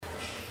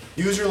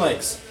Use your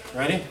legs.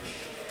 Ready?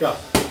 Go.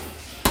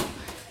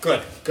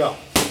 Good. Go.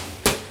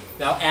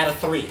 Now add a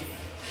 3.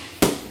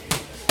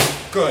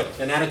 Good.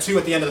 Then add a 2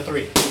 at the end of the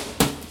 3.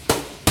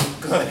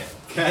 Good.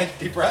 Okay.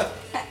 Deep breath.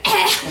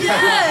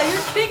 Yeah,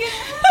 you're kicking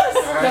ass.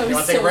 All right. You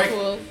want to take a break?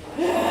 Cool.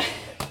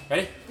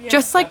 Ready?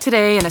 Just like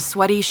today in a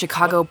sweaty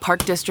Chicago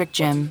Park District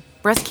gym,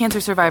 breast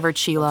cancer survivor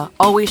Sheila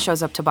always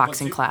shows up to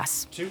boxing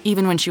class,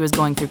 even when she was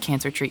going through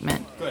cancer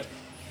treatment. Good.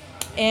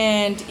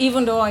 And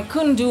even though I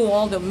couldn't do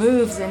all the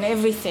moves and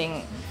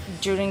everything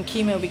during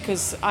chemo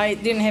because I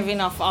didn't have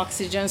enough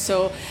oxygen,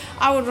 so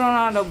I would run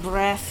out of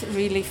breath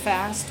really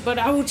fast, but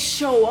I would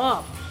show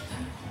up.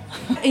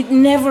 It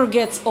never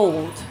gets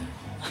old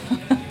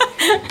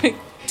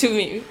to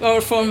me,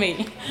 or for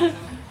me.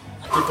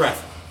 Deep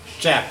breath.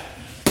 Jab.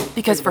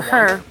 Because for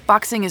her,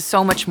 boxing is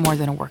so much more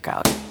than a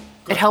workout.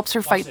 It helps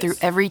her fight through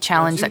every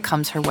challenge that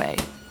comes her way,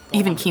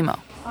 even chemo.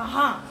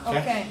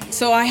 Okay.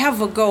 So I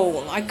have a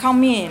goal. I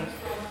come in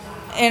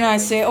and I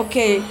say,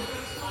 okay,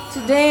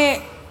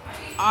 today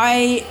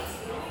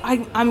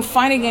I'm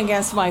fighting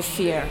against my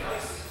fear.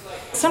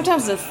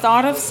 Sometimes the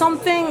thought of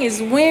something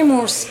is way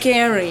more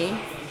scary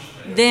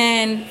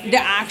than the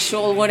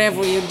actual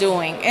whatever you're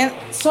doing. And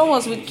so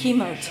was with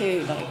chemo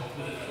too. Like,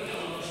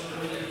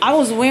 I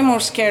was way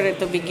more scared at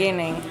the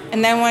beginning.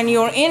 And then when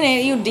you're in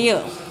it, you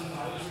deal.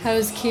 How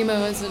is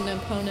chemo as an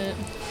opponent?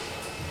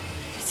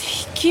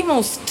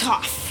 Chemo's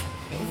tough.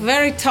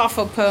 Very tough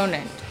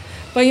opponent.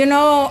 But you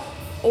know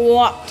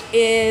what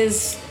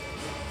is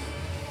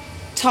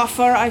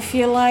tougher, I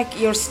feel like?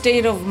 Your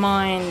state of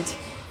mind.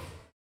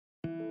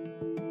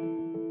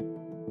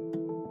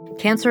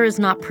 Cancer is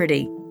not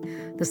pretty.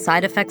 The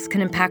side effects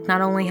can impact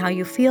not only how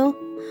you feel,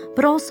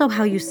 but also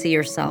how you see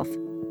yourself.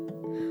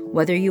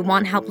 Whether you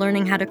want help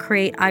learning how to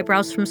create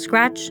eyebrows from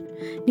scratch,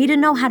 need to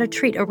know how to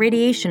treat a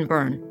radiation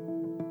burn,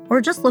 or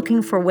just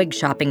looking for wig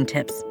shopping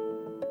tips,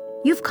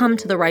 you've come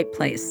to the right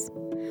place.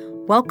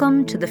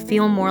 Welcome to the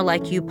Feel More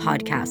Like You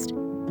podcast,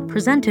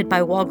 presented by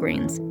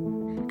Walgreens,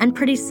 and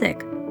Pretty Sick,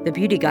 the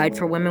beauty guide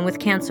for women with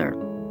cancer.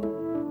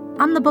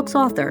 I'm the book's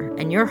author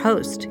and your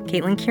host,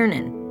 Caitlin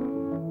Kiernan.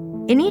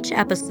 In each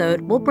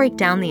episode, we'll break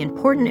down the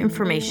important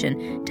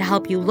information to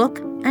help you look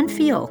and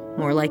feel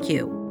more like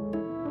you.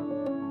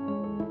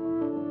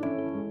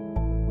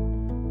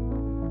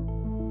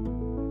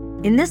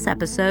 In this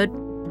episode,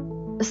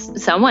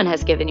 someone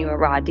has given you a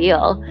raw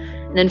deal.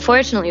 And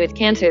unfortunately with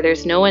cancer,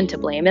 there's no one to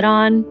blame it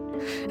on.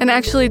 And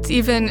actually, it's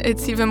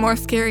even more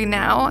scary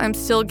now. I'm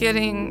still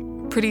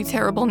getting pretty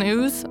terrible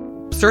news.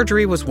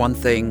 Surgery was one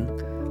thing,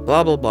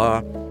 blah, blah,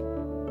 blah.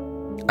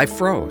 I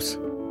froze.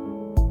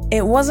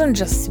 It wasn't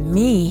just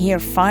me here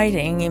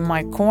fighting in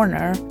my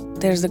corner.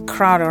 There's a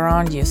crowd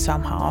around you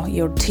somehow,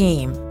 your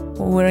team.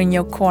 We're in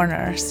your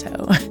corner,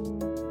 so...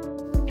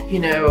 You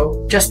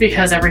know, just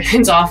because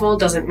everything's awful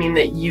doesn't mean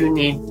that you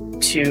need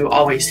to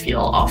always feel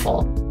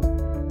awful.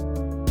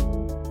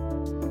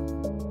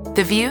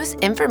 The views,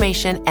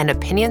 information, and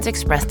opinions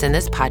expressed in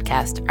this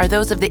podcast are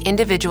those of the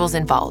individuals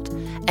involved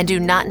and do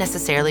not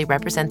necessarily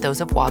represent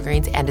those of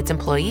Walgreens and its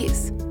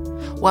employees.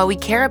 While we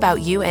care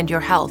about you and your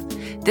health,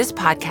 this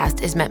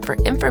podcast is meant for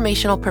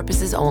informational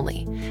purposes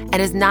only and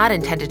is not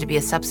intended to be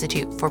a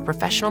substitute for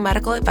professional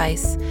medical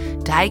advice,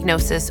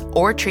 diagnosis,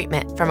 or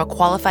treatment from a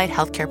qualified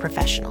healthcare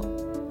professional.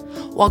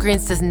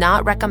 Walgreens does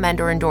not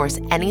recommend or endorse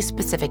any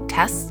specific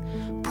tests,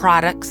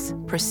 products,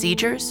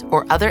 procedures,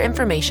 or other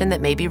information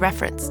that may be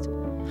referenced.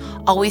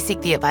 Always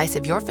seek the advice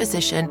of your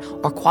physician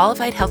or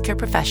qualified healthcare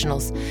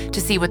professionals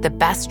to see what the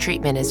best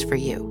treatment is for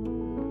you.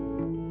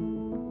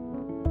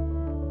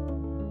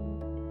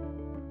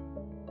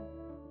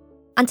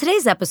 on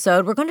today's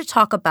episode, we're going to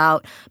talk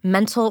about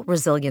mental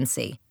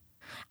resiliency.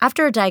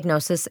 After a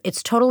diagnosis,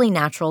 it's totally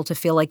natural to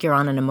feel like you're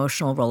on an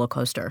emotional roller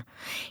coaster.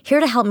 Here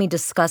to help me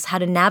discuss how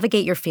to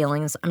navigate your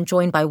feelings, I'm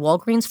joined by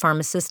Walgreens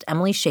pharmacist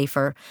Emily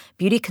Schaefer,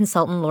 beauty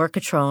consultant Laura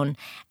Catrone,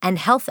 and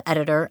health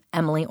editor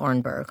Emily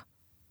Ornberg.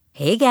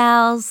 Hey,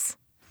 gals.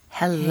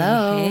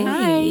 Hello. Hey.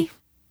 Hi.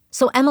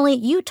 So, Emily,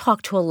 you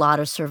talked to a lot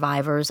of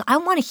survivors. I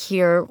want to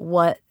hear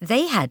what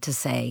they had to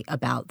say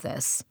about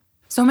this.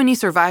 So many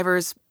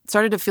survivors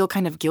started to feel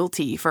kind of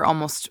guilty for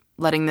almost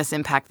letting this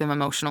impact them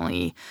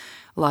emotionally.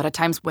 A lot of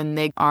times when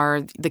they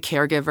are the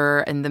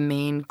caregiver and the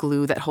main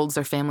glue that holds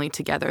their family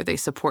together, they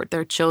support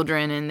their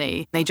children and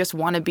they just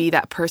want to be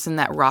that person,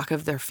 that rock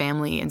of their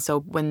family. And so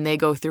when they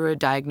go through a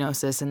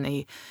diagnosis and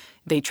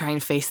they try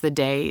and face the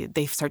day,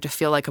 they start to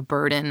feel like a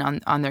burden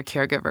on their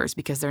caregivers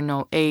because they're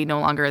no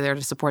longer there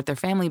to support their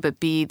family, but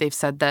B, they've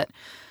said that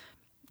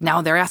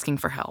now they're asking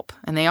for help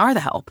and they are the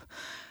help.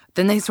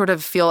 Then they sort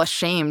of feel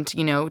ashamed,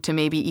 to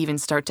maybe even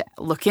start to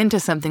look into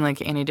something like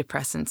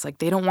antidepressants. Like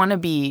they don't want to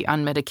be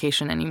on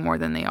medication any more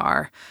than they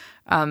are.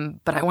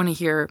 But I want to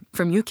hear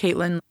from you,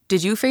 Caitlin.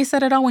 Did you face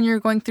that at all when you were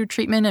going through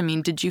treatment? I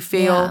mean, did you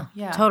feel...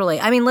 Yeah, totally.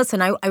 I mean, listen,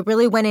 I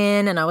really went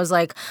in and I was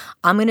like,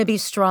 I'm going to be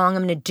strong.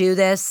 I'm going to do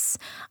this.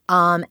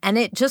 And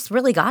it just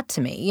really got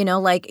to me,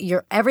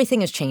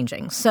 everything is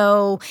changing.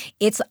 So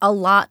it's a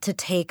lot to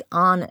take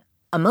on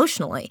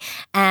emotionally.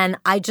 And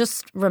I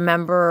just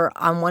remember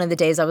on one of the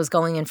days I was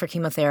going in for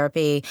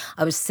chemotherapy,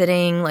 I was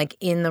sitting like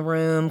in the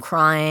room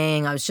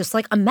crying. I was just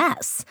like a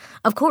mess,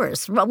 of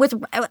course,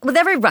 with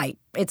every right.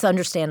 It's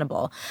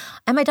understandable.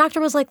 And my doctor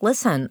was like,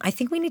 listen, I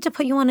think we need to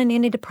put you on an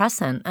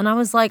antidepressant. And I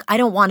was like, I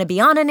don't want to be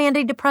on an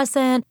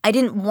antidepressant. I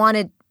didn't want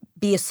to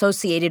be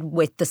associated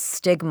with the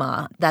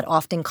stigma that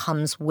often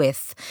comes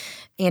with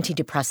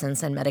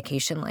antidepressants and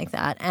medication like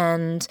that.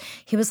 And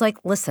he was like,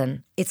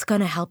 listen, it's going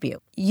to help you.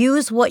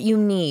 Use what you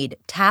need.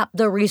 Tap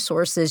the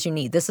resources you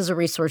need. This is a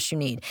resource you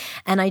need.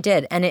 And I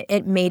did. And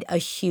it made a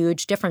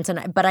huge difference.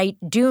 But I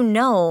do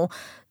know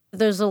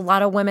there's a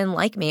lot of women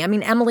like me. I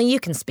mean, Emily, you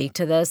can speak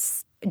to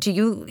this. Do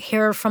you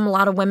hear from a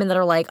lot of women that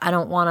are like, I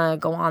don't want to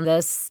go on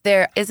this?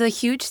 There is a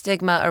huge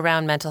stigma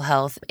around mental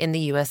health in the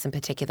U.S. in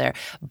particular,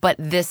 but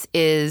this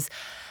is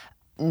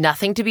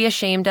nothing to be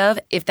ashamed of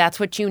if that's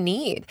what you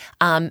need.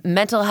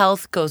 Mental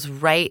health goes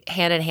right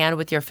hand in hand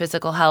with your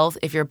physical health.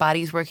 If your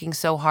body's working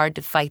so hard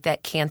to fight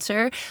that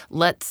cancer,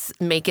 let's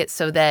make it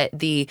so that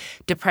the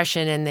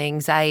depression and the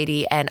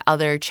anxiety and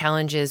other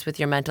challenges with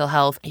your mental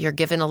health, you're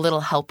given a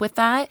little help with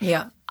that.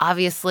 Yeah.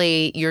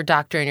 Obviously, your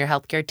doctor and your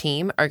healthcare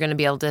team are going to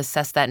be able to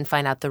assess that and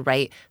find out the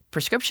right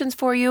prescriptions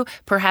for you,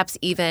 perhaps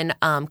even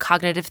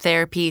cognitive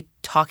therapy,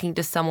 talking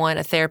to someone,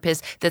 a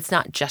therapist that's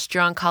not just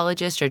your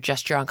oncologist or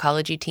just your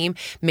oncology team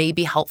may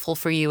be helpful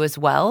for you as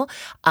well.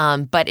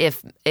 But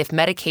if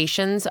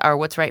medications are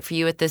what's right for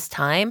you at this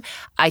time,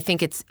 I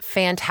think it's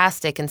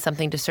fantastic and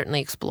something to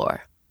certainly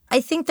explore.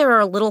 I think there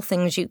are little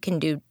things you can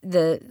do,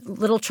 the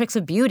little tricks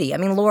of beauty. I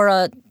mean,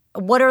 Laura,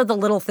 what are the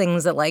little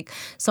things that like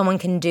someone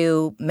can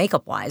do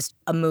makeup-wise,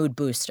 a mood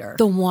booster?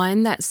 The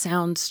one that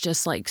sounds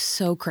just like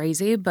so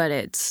crazy, but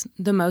it's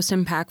the most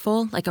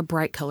impactful, like a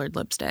bright colored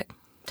lipstick.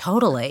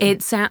 Totally.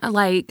 It's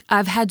like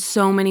I've had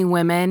so many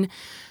women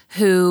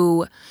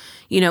who,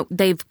 you know,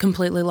 they've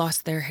completely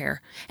lost their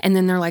hair. And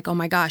then they're like, oh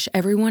my gosh,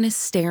 everyone is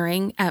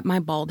staring at my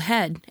bald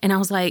head. And I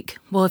was like,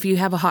 well, if you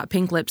have a hot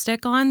pink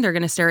lipstick on, they're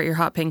going to stare at your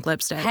hot pink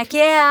lipstick. Heck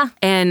yeah.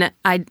 And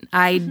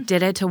I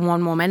did it to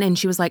one woman and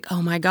she was like,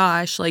 oh my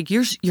gosh, like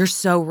you're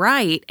so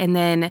right. And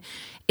then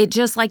it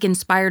just like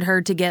inspired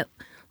her to get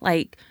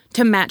like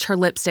to match her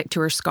lipstick to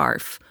her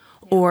scarf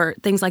or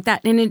things like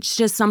that. And it's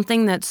just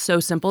something that's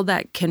so simple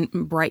that can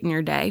brighten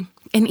your day.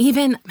 And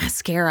even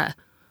mascara.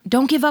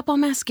 Don't give up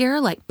on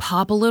mascara. Like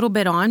pop a little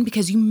bit on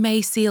because you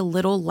may see a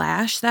little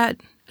lash that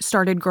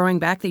started growing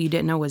back that you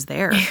didn't know was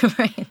there.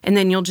 Right. And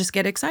then you'll just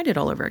get excited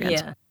all over again.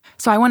 Yeah.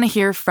 So I want to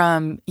hear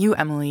from you,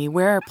 Emily.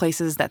 Where are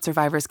places that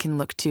survivors can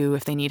look to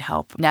if they need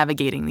help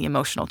navigating the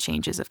emotional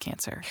changes of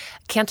cancer?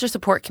 Cancer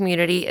Support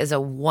Community is a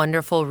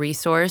wonderful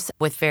resource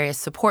with various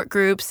support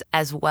groups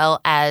as well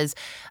as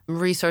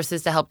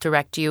resources to help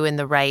direct you in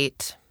the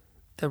right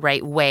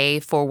way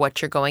for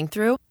what you're going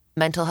through.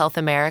 Mental Health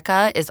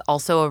America is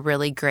also a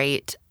really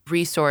great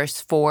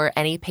resource for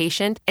any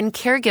patient and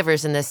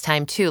caregivers in this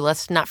time too.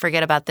 Let's not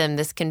forget about them.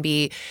 This can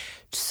be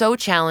so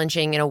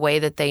challenging in a way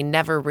that they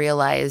never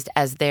realized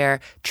as they're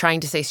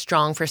trying to stay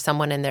strong for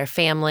someone in their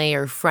family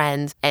or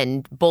friends.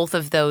 And both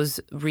of those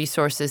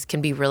resources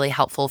can be really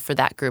helpful for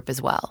that group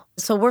as well.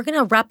 So we're going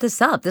to wrap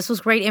this up. This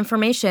was great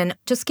information.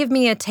 Just give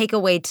me a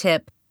takeaway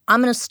tip. I'm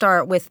going to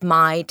start with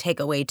my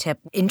takeaway tip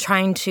in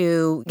trying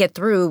to get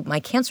through my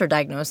cancer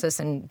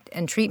diagnosis and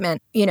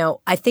treatment. You know,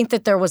 I think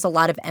that there was a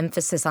lot of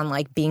emphasis on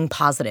like being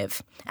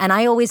positive. And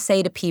I always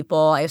say to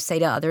people, I say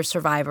to other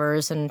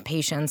survivors and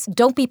patients,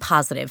 don't be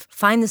positive.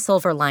 Find the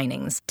silver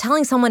linings.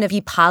 Telling someone to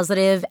be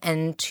positive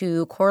and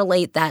to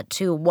correlate that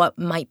to what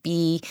might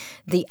be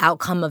the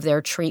outcome of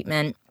their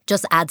treatment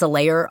just adds a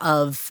layer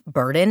of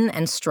burden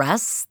and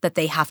stress that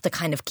they have to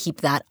kind of keep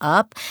that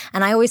up.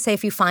 And I always say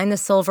if you find the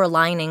silver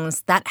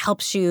linings, that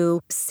helps you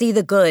see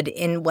the good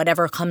in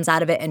whatever comes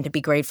out of it and to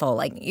be grateful.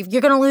 Like if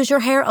you're going to lose your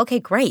hair, okay,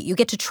 great. You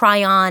get to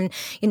try on,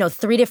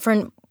 3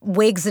 different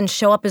wigs and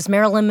show up as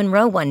Marilyn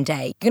Monroe one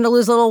day. You're going to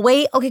lose a little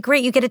weight? Okay,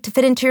 great. You get it to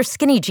fit into your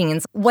skinny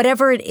jeans.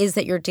 Whatever it is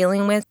that you're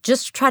dealing with,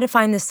 just try to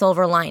find the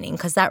silver lining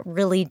because that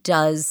really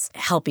does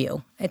help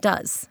you. It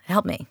does.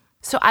 Help me.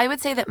 So I would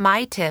say that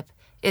my tip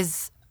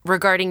is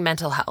regarding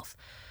mental health.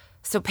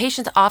 So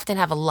patients often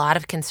have a lot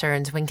of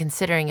concerns when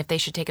considering if they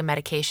should take a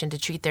medication to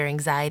treat their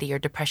anxiety or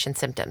depression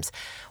symptoms.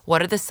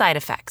 What are the side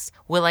effects?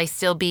 Will I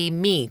still be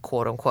me,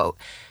 quote unquote?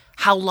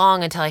 How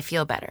long until I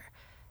feel better?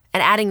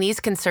 And adding these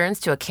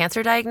concerns to a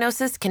cancer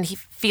diagnosis can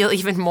feel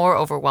even more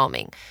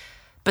overwhelming.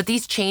 But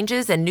these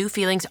changes and new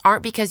feelings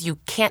aren't because you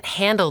can't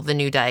handle the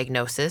new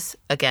diagnosis,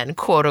 again,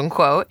 quote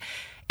unquote.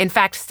 In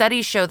fact,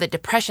 studies show that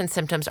depression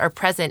symptoms are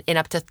present in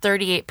up to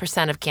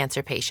 38% of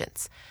cancer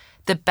patients.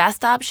 The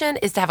best option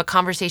is to have a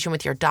conversation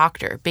with your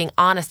doctor, being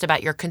honest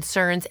about your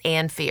concerns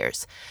and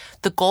fears.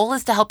 The goal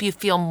is to help you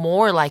feel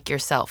more like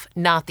yourself,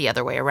 not the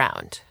other way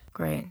around.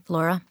 Great.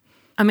 Laura?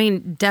 I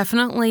mean,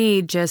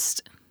 definitely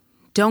just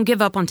don't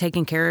give up on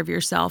taking care of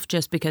yourself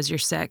just because you're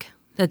sick.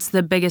 That's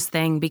the biggest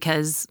thing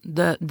because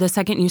the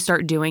second you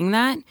start doing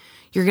that,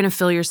 you're going to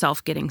feel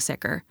yourself getting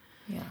sicker.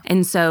 Yeah.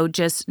 And so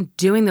just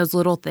doing those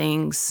little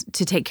things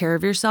to take care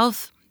of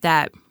yourself,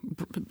 that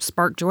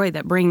spark joy,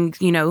 that bring,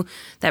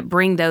 that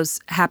bring those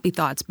happy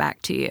thoughts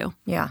back to you.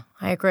 Yeah,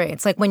 I agree.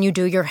 It's like when you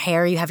do your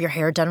hair, you have your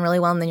hair done really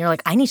well, and then you're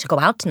like, I need to go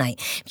out tonight.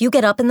 If you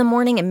get up in the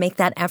morning and make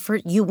that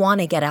effort, you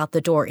want to get out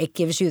the door. It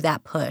gives you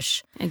that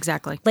push.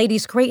 Exactly.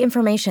 Ladies, great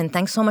information.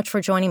 Thanks so much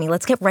for joining me.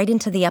 Let's get right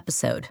into the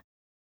episode.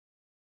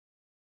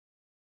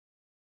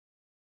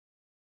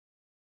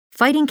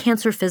 Fighting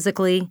cancer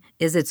physically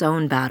is its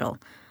own battle,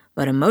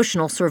 but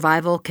emotional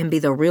survival can be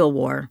the real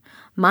war.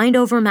 Mind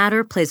over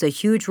matter plays a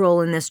huge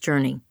role in this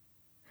journey.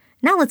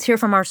 Now let's hear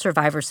from our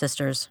survivor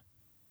sisters.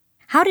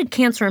 How did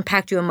cancer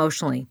impact you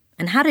emotionally,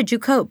 and how did you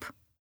cope?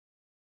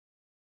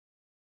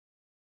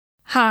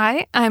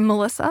 Hi, I'm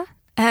Melissa,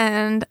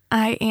 and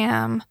I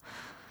am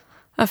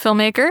a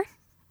filmmaker,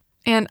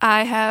 and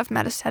I have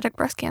metastatic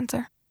breast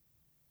cancer.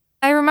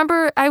 I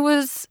remember I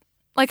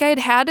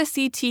had a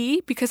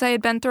CT because I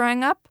had been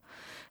throwing up,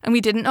 and we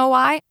didn't know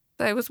why.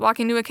 I was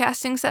walking to a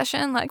casting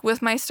session,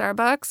 with my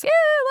Starbucks. Yeah,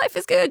 life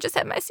is good, just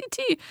had my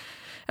CT.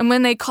 And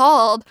when they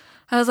called,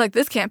 I was like,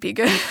 this can't be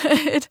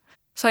good.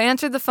 So I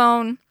answered the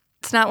phone.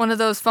 It's not one of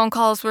those phone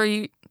calls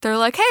where they're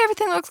like, hey,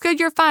 everything looks good,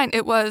 you're fine.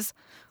 It was,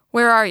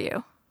 where are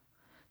you?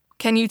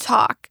 Can you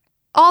talk?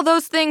 All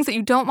those things that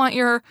you don't want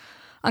your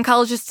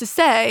oncologist to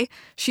say,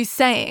 she's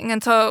saying.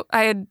 And so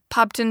I had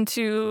popped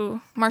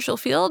into Marshall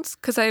Fields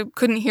because I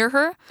couldn't hear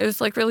her. It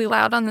was really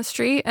loud on the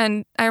street.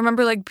 And I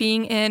remember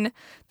being in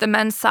the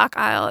men's sock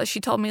aisle as she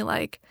told me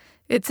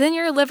it's in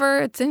your liver,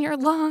 it's in your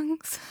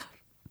lungs.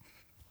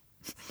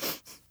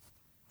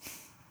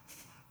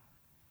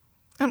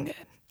 I'm good.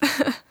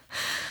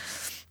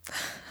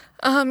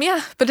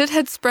 Yeah, but it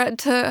had spread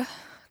to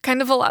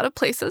kind of a lot of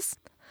places.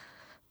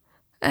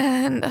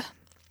 And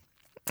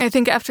I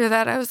think after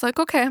that I was like,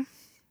 okay,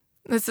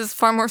 this is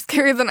far more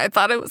scary than I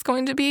thought it was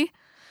going to be.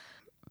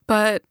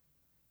 But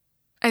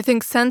I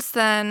think since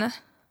then,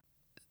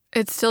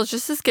 it's still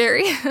just as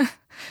scary.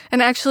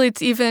 And actually,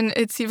 it's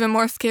even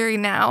more scary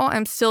now.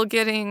 I'm still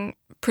getting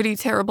pretty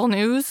terrible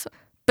news.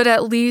 But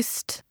at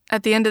least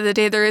at the end of the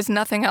day, there is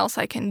nothing else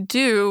I can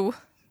do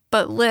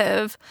but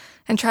live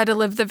and try to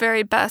live the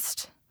very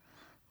best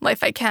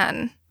life I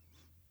can.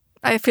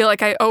 I feel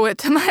like I owe it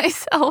to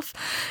myself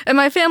and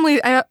my family.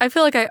 I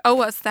feel like I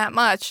owe us that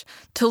much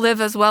to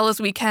live as well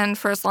as we can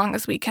for as long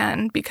as we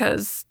can,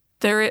 because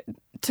to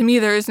me,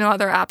 there is no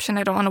other option.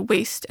 I don't want to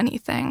waste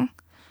anything.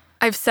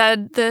 I've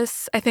said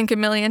this, I think, a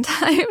million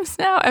times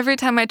now. Every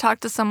time I talk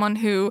to someone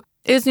who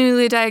is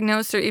newly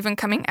diagnosed or even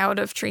coming out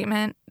of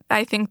treatment,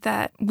 I think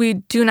that we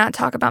do not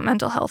talk about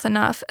mental health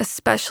enough,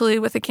 especially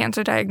with a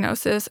cancer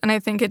diagnosis. And I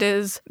think it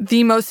is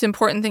the most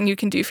important thing you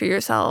can do for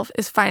yourself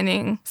is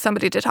finding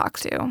somebody to talk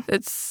to.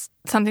 It's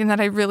something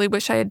that I really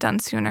wish I had done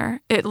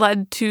sooner. It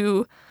led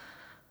to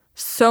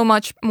so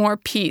much more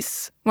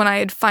peace when I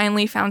had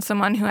finally found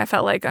someone who I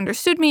felt like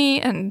understood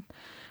me, and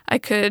I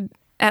could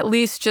at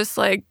least just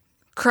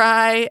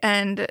cry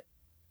and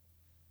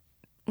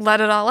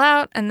let it all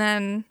out, and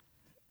then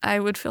I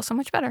would feel so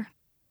much better.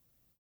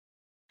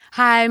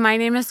 Hi, my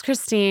name is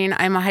Christine.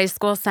 I'm a high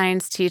school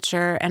science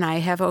teacher, and I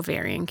have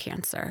ovarian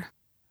cancer.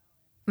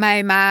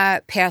 My ma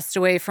passed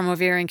away from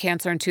ovarian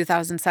cancer in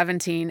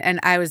 2017, and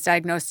I was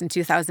diagnosed in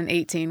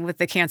 2018 with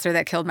the cancer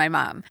that killed my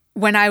mom.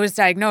 When I was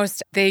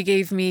diagnosed, they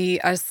gave me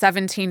a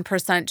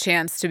 17%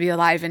 chance to be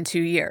alive in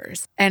 2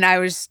 years. And I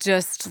was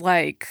just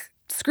like,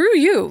 screw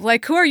you.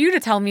 Who are you to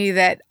tell me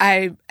that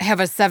I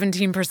have a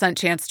 17%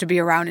 chance to be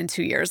around in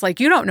 2 years?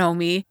 You don't know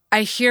me.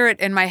 I hear it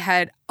in my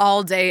head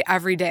all day,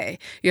 every day.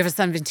 You have a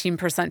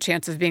 17%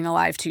 chance of being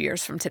alive 2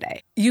 years from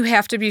today. You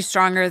have to be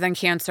stronger than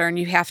cancer, and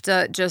you have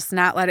to just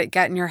not let it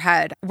get in your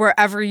head.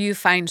 Wherever you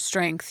find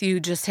strength, you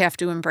just have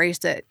to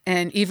embrace it.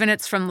 And even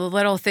it's from the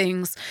little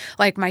things,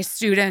 like my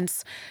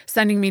students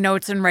sending me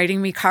notes and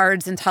writing me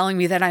cards and telling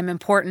me that I'm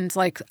important.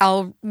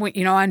 I'll,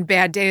 on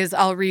bad days,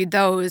 I'll read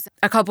those.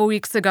 A couple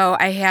weeks ago,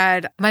 I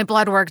had my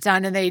blood work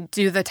done, and they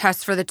do the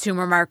test for the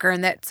tumor marker,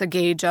 and that's a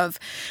gauge of,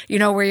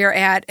 where you're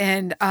at.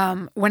 And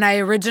when I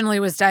originally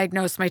was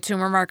diagnosed, my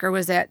tumor marker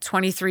was at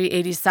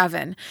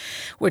 2387,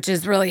 which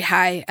is really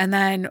high. And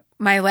then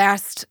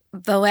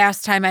the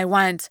last time I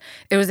went,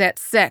 it was at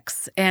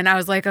 6. And I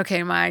was like,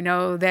 okay, Ma, I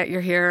know that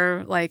you're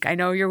here. I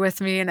know you're with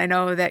me, and I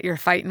know that you're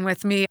fighting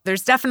with me.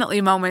 There's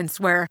definitely moments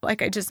where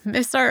I just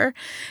miss her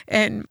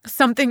and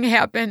something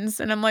happens.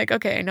 And I'm like,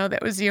 okay, I know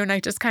that was you. And I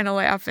just kind of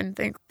laugh and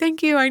think,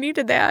 thank you. I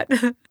needed that.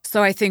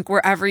 So I think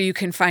wherever you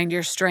can find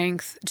your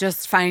strength,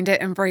 just find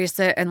it, embrace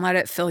it, and let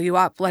it fill you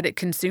up. Let it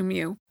consume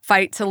you.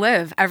 Fight to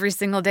live. Every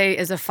single day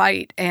is a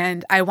fight,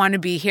 and I want to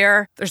be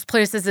here. There's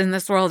places in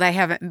this world I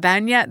haven't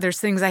been yet. There's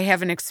things I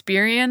haven't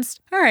experienced.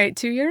 All right,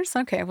 2 years?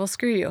 Okay, well,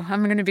 screw you.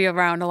 I'm going to be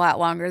around a lot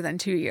longer than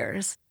 2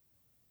 years.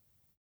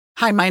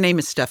 Hi, my name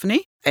is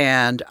Stephanie,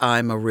 and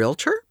I'm a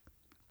realtor.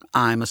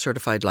 I'm a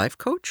certified life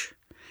coach.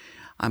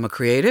 I'm a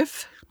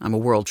creative. I'm a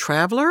world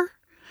traveler.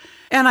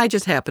 And I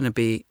just happen to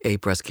be a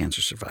breast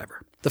cancer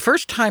survivor. The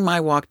first time I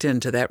walked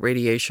into that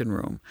radiation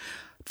room,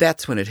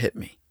 that's when it hit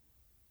me.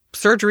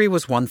 Surgery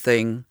was one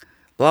thing,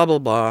 blah, blah,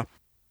 blah.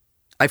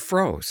 I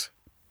froze.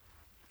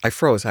 I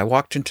froze. I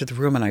walked into the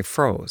room and I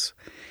froze.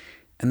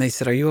 And they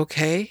said, "Are you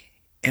okay?"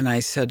 And I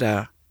said,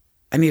 "I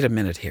need a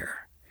minute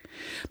here."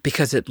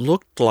 Because it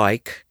looked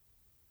like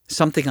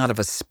something out of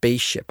a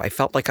spaceship. I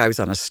felt like I was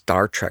on a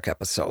Star Trek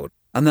episode.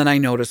 And then I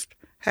noticed,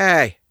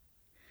 hey,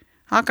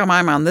 how come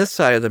I'm on this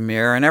side of the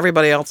mirror and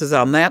everybody else is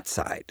on that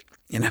side?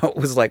 It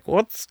was like,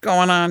 what's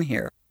going on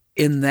here?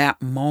 In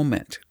that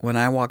moment, when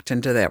I walked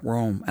into that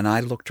room and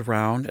I looked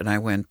around and I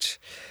went,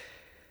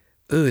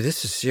 ooh,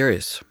 this is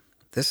serious.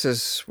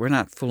 We're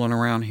not fooling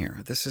around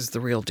here. This is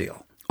the real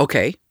deal.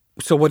 Okay,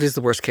 so what is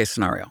the worst case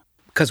scenario?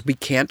 Because we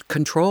cannot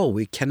control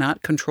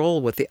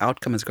what the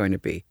outcome is going to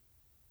be.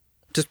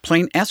 Just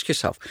plain ask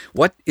yourself,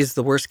 what is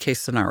the worst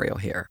case scenario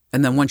here?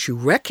 And then once you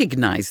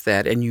recognize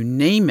that and you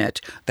name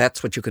it,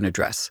 that's what you can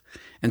address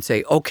and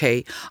say,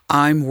 okay,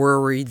 I'm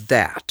worried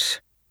that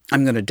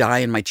I'm going to die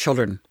and my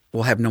children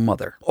will have no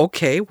mother.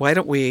 Okay, why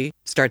don't we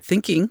start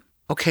thinking,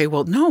 okay,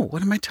 well, no,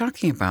 what am I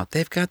talking about?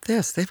 They've got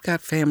this. They've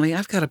got family.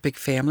 I've got a big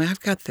family.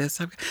 I've got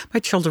this. My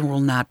children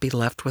will not be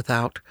left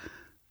without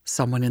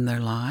someone in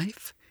their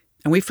life.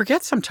 And we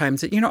forget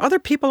sometimes that, other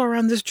people are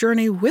on this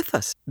journey with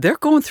us. They're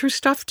going through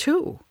stuff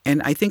too. And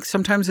I think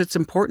sometimes it's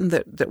important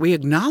that we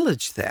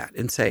acknowledge that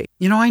and say,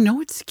 I know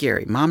it's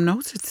scary. Mom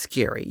knows it's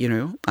scary.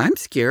 I'm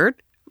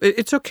scared.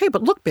 It's okay.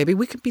 But look, baby,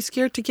 we can be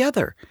scared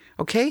together.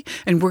 Okay?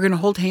 And we're going to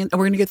hold hands and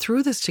we're going to get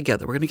through this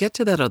together. We're going to get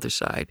to that other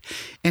side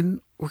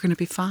and we're going to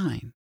be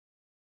fine.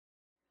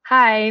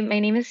 Hi, my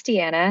name is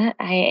Deanna.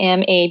 I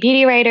am a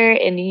beauty writer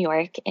in New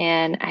York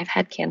and I've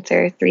had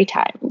cancer 3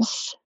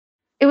 times.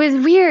 It was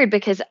weird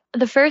because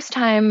the first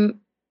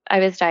time I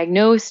was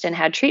diagnosed and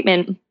had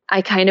treatment,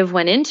 I kind of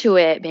went into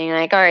it being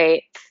like, all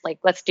right,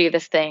 let's do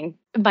this thing.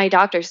 My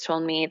doctors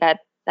told me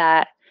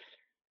that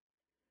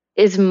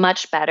is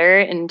much better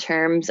in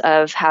terms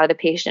of how the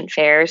patient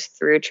fares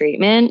through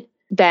treatment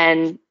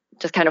than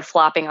just kind of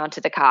flopping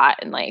onto the cot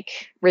and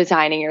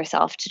resigning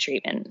yourself to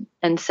treatment.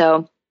 And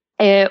so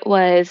it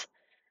was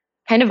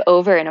kind of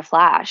over in a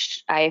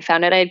flash. I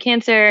found out I had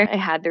cancer. I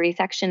had the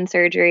resection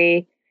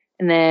surgery.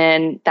 And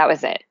then that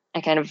was it.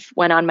 I kind of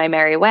went on my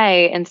merry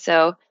way. And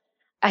so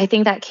I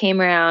think that came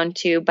around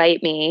to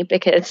bite me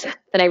because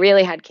then I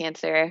really had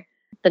cancer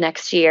the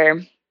next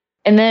year.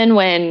 And then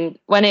when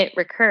it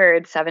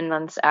recurred 7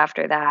 months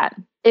after that,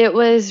 it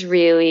was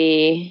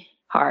really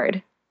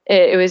hard.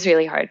 It was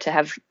really hard to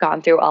have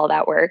gone through all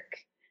that work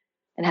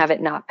and have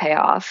it not pay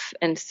off.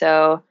 And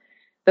so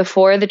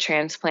before the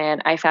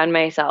transplant, I found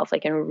myself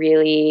in a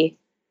really,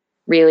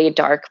 really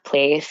dark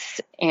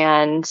place.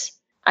 And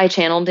I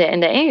channeled it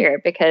into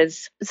anger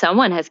because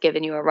someone has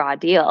given you a raw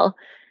deal.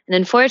 And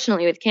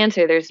unfortunately, with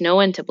cancer, there's no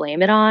one to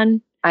blame it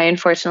on. I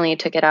unfortunately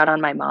took it out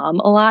on my mom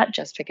a lot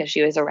just because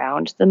she was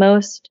around the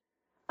most.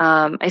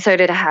 I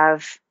started to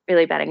have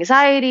really bad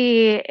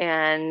anxiety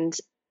and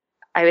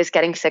I was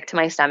getting sick to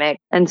my stomach.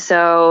 And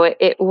so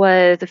it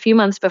was a few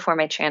months before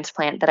my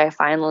transplant that I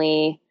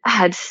finally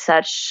had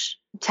such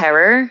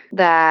terror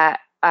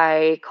that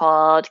I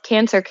called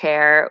Cancer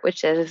Care,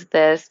 which is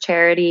this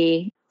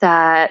charity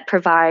that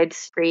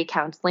provides free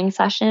counseling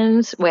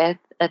sessions with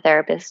a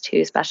therapist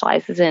who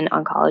specializes in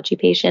oncology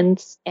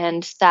patients.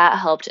 And that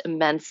helped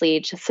immensely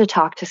just to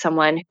talk to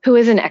someone who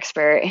is an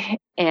expert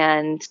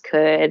and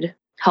could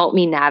help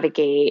me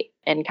navigate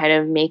and kind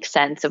of make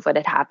sense of what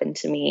had happened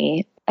to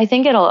me. I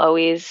think it'll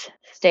always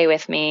stay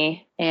with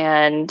me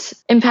and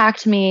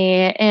impact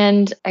me.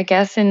 And I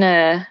guess in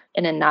a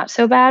not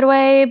so bad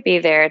way, be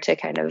there to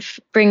kind of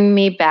bring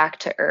me back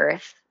to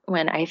earth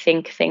when I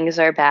think things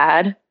are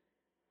bad.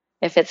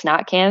 If it's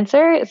not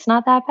cancer, it's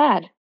not that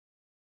bad.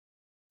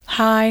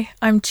 Hi,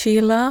 I'm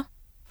Sheila.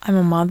 I'm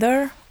a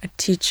mother, a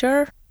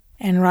teacher,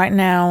 and right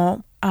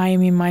now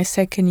I'm in my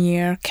 2nd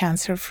year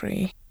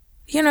cancer-free.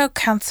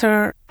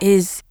 Cancer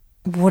is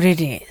what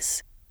it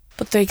is,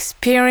 but the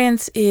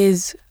experience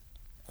is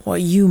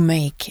what you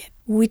make it.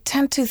 We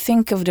tend to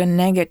think of the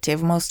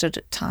negative most of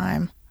the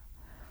time.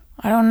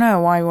 I don't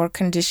know why we're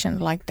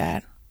conditioned like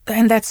that,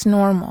 and that's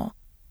normal.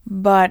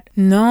 But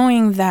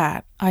knowing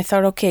that, I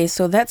thought, okay,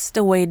 so that's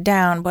the way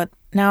down, but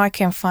now I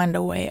can find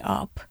a way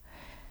up.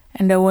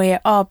 And the way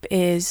up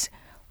is,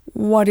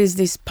 what is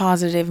this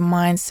positive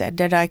mindset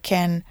that I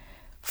can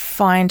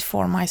find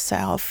for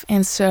myself?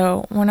 And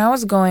so when I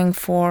was going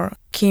for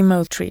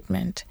chemo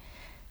treatment,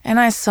 and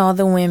I saw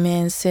the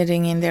women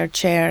sitting in their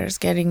chairs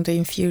getting the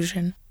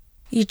infusion,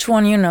 each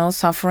one,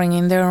 suffering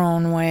in their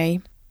own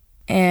way.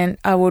 And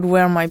I would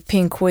wear my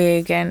pink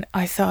wig, and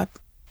I thought,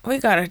 we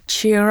gotta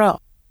cheer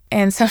up.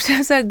 And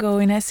sometimes I go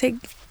and I say,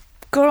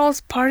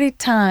 girls, party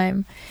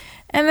time.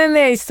 And then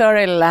they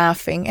started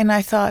laughing. And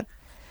I thought,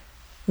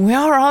 we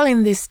are all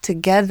in this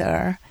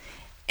together.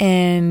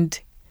 And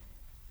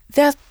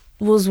that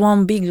was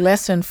one big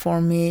lesson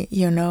for me,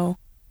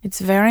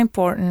 It's very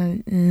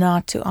important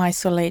not to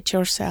isolate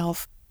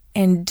yourself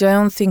and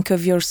don't think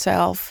of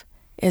yourself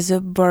as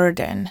a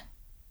burden.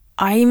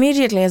 I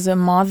immediately, as a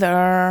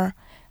mother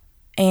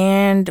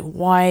and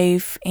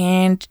wife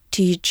and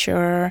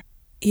teacher,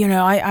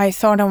 I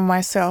thought of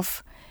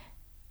myself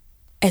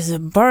as a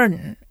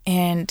burden,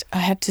 and I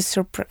had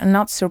to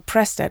not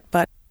suppress that,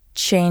 but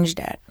change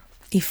that.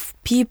 If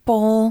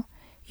people,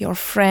 your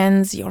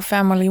friends, your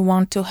family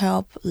want to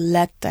help,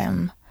 let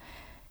them.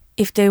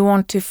 If they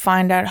want to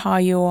find out how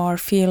you are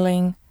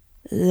feeling,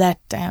 let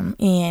them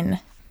in.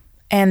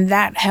 And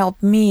that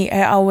helped me.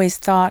 I always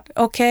thought,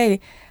 okay,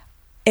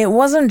 it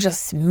wasn't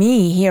just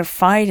me here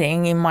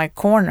fighting in my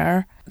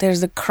corner.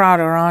 There's a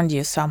crowd around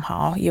you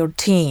somehow, your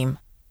team.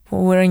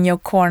 We're in your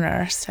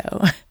corner,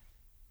 so.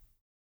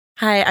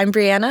 Hi, I'm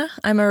Brianna.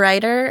 I'm a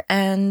writer,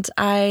 and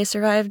I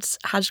survived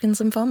Hodgkin's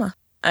lymphoma.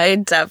 I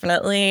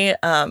definitely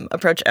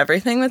approach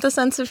everything with a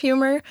sense of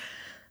humor,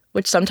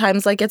 which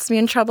sometimes gets me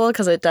in trouble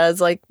because it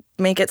does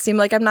make it seem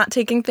like I'm not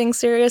taking things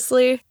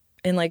seriously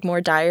in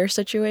more dire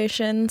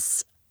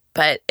situations.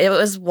 But it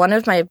was one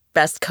of my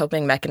best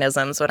coping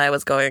mechanisms when I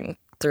was going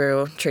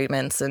through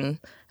treatments and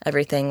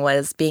everything,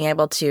 was being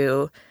able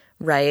to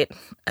write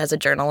as a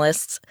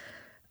journalist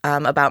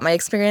about my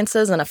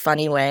experiences in a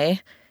funny way.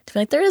 To be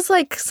like, there is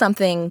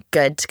something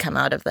good to come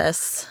out of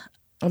this.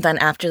 And then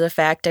after the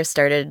fact, I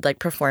started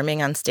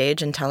performing on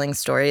stage and telling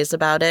stories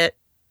about it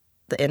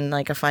in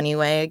a funny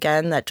way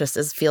again. That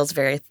just feels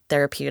very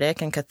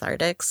therapeutic and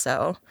cathartic.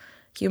 So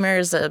humor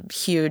is a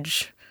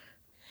huge,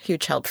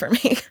 huge help for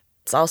me.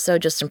 It's also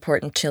just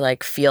important to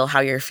feel how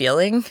you're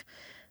feeling.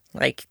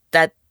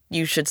 That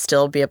you should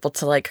still be able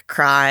to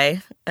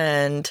cry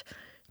and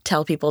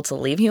tell people to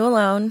leave you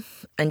alone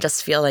and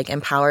just feel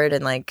empowered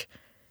and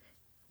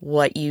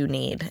what you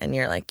need and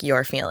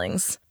your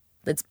feelings.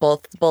 It's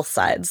both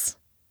sides.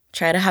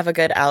 Try to have a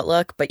good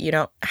outlook, but you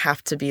don't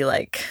have to be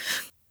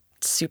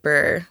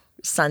super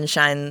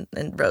sunshine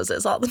and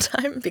roses all the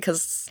time,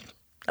 because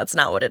that's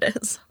not what it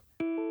is.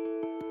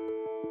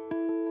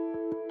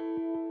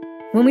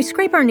 When we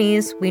scrape our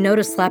knees, we know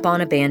to slap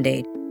on a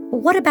Band-Aid. But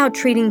what about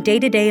treating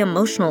day-to-day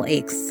emotional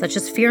aches, such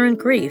as fear and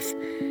grief?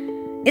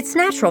 It's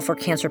natural for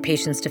cancer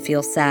patients to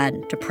feel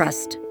sad,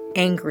 depressed,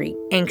 angry,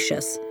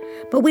 anxious,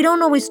 but we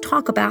don't always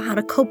talk about how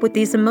to cope with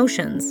these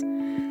emotions.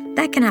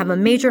 That can have a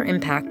major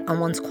impact on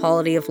one's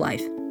quality of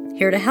life.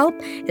 Here to help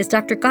is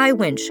Dr. Guy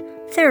Winch,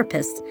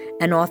 therapist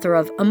and author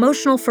of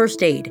Emotional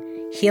First Aid: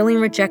 Healing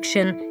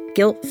Rejection,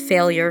 Guilt,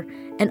 Failure,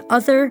 and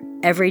Other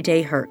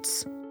Everyday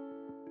Hurts.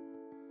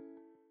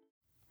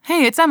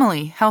 Hey, it's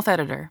Emily, health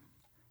editor.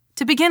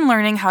 To begin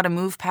learning how to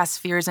move past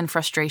fears and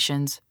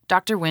frustrations,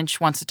 Dr. Winch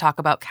wants to talk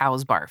about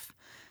cow's barf,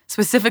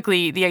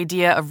 specifically the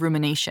idea of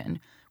rumination,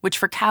 which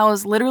for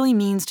cows literally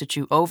means to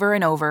chew over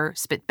and over,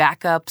 spit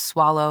back up,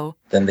 swallow.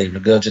 Then they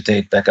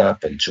regurgitate back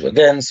up and chew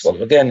again,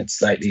 swallow again. It's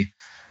slightly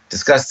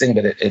disgusting,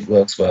 but it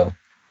works well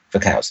for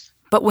cows.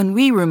 But when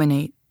we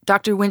ruminate,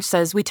 Dr. Winch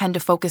says we tend to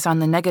focus on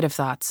the negative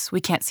thoughts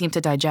we can't seem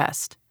to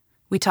digest.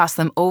 We toss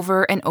them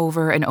over and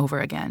over and over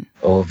again.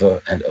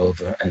 Over and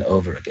over and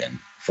over again.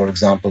 For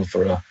example,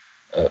 for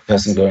a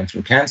person going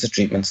through cancer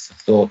treatments, the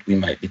thought we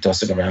might be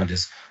tossing around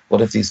is,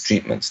 what if these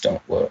treatments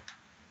don't work?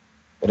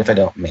 What if I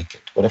don't make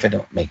it? What if I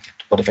don't make it?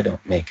 What if I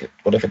don't make it?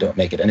 What if I don't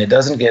make it? And it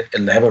doesn't get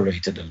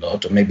elaborated a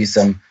lot, or maybe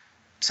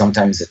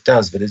sometimes it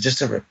does, but it's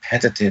just a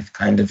repetitive,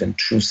 kind of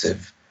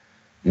intrusive,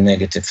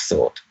 negative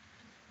thought.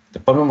 The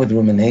problem with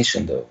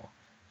rumination, though,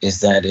 is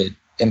that it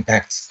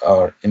impacts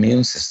our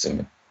immune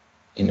system.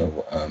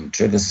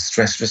 Triggers a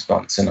stress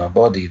response in our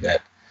body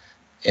that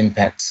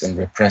impacts and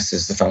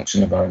represses the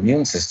function of our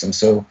immune system.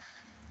 So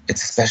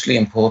it's especially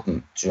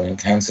important during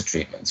cancer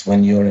treatments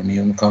when you're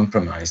immune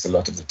compromised a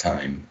lot of the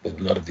time with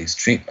a lot of these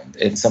treatments.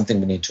 It's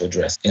something we need to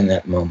address in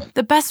that moment.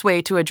 The best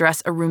way to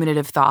address a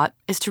ruminative thought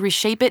is to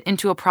reshape it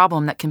into a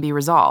problem that can be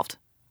resolved,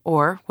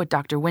 or what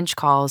Dr. Winch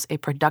calls a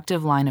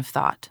productive line of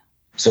thought.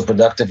 So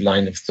productive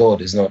line of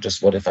thought is not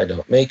just what if I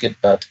don't make it,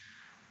 but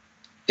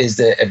is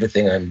there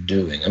everything I'm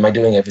doing? Am I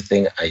doing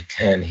everything I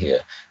can here?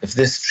 If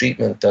this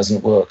treatment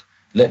doesn't work,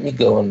 let me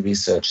go and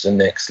research the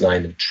next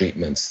line of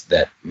treatments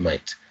that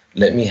might.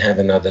 Let me have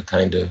another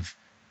kind of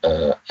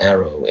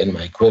arrow in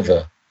my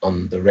quiver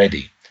on the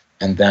ready,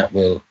 and that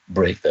will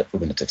break that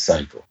ruminative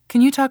cycle.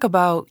 Can you talk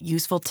about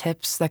useful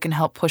tips that can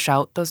help push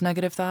out those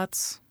negative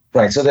thoughts?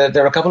 Right, so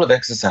there are a couple of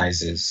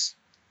exercises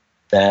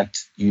that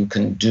you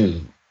can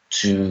do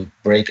to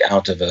break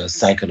out of a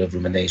cycle of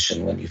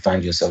rumination when you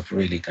find yourself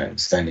really kind of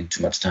spending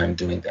too much time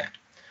doing that.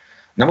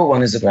 Number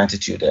one is a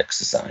gratitude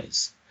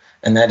exercise.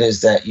 And that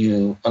is that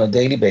you, on a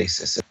daily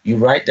basis, you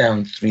write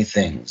down 3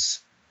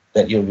 things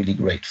that you're really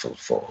grateful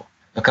for.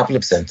 A couple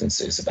of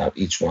sentences about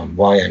each one,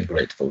 why I'm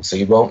grateful. So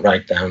you won't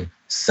write down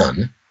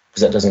sun,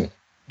 because that doesn't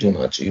do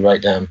much. You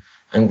write down,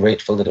 I'm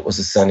grateful that it was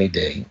a sunny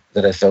day,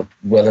 that I felt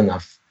well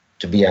enough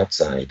to be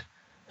outside.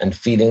 And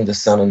feeling the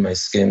sun on my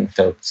skin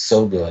felt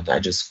so good. I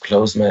just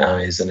closed my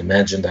eyes and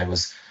imagined I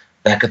was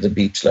back at the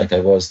beach like I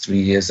was 3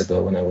 years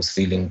ago when I was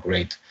feeling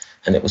great.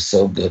 And it was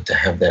so good to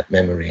have that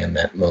memory and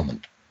that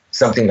moment.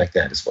 Something like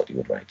that is what you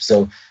would write.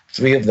 So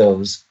 3 of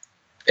those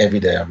every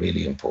day are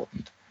really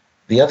important.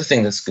 The other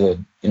thing that's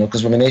good,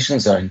 because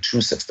ruminations are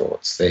intrusive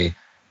thoughts. They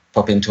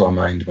pop into our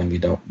mind when we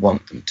don't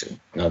want them to.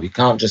 Now, we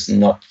can't just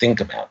not think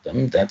about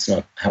them. That's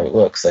not how it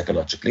works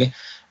psychologically.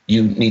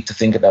 You need to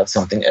think about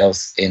something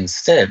else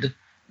instead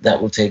that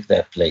will take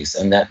that place.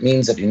 And that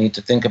means that you need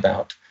to think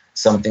about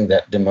something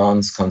that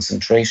demands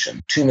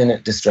concentration.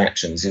 2-minute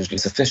distraction is usually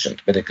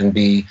sufficient, but it can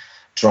be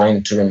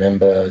trying to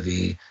remember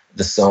the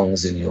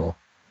songs in your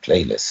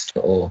playlist,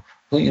 or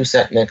who you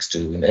sat next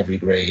to in every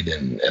grade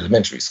in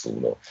elementary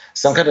school, or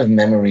some kind of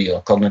memory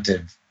or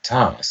cognitive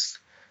task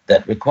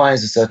that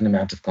requires a certain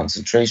amount of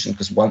concentration,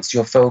 because once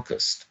you're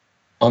focused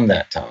on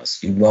that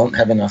task, you won't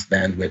have enough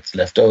bandwidth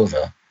left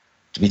over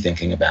to be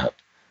thinking about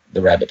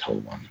the rabbit hole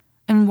one.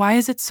 And why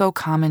is it so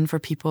common for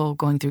people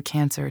going through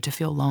cancer to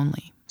feel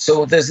lonely?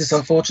 So there's this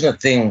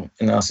unfortunate thing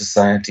in our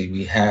society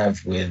we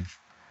have with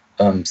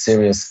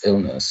serious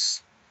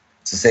illness.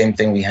 It's the same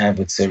thing we have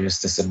with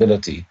serious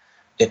disability.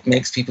 It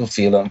makes people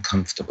feel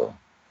uncomfortable.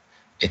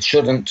 It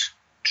shouldn't,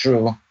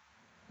 true,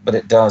 but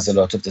it does a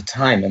lot of the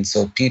time. And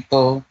so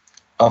people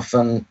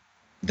often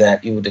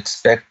that you would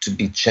expect to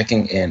be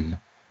checking in,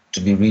 to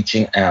be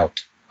reaching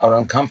out, are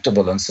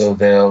uncomfortable. And so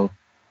they'll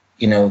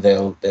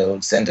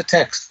send a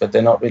text, but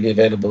they're not really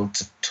available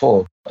to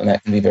talk. And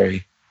that can be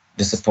very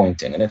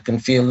disappointing. And it can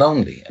feel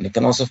lonely. And it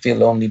can also feel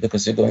lonely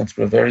because you're going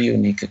through a very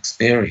unique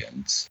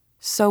experience.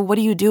 So what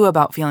do you do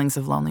about feelings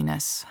of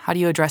loneliness? How do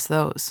you address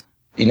those?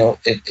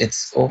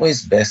 It's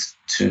always best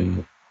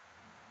to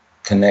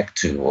connect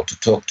to or to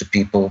talk to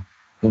people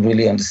who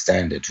really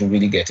understand it, who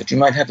really get it. You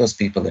might have those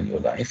people in your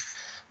life,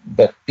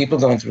 but people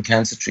going through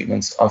cancer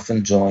treatments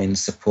often join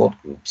support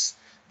groups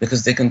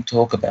because they can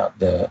talk about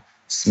the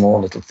small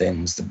little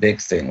things, the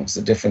big things,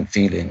 the different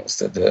feelings,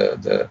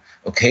 the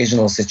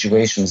occasional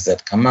situations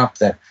that come up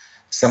that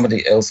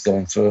somebody else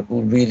going through it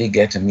will really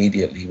get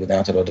immediately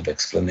without a lot of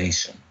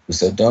explanation.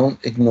 So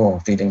don't ignore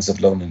feelings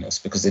of loneliness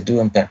because they do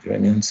impact your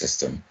immune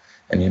system,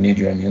 and you need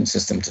your immune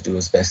system to do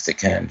as best it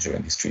can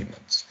during these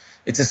treatments.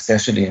 It's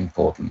especially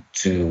important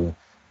to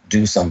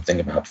do something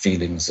about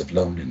feelings of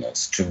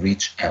loneliness, to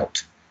reach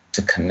out,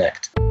 to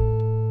connect.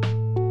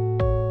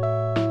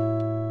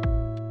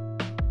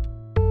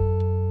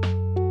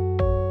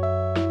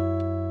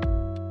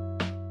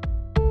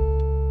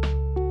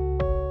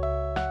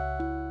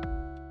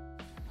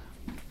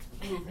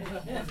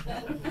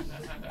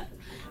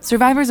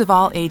 Survivors of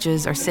all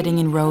ages are sitting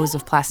in rows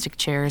of plastic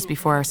chairs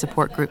before our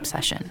support group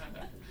session.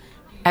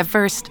 At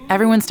first,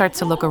 everyone starts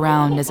to look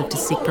around as if to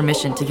seek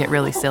permission to get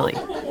really silly.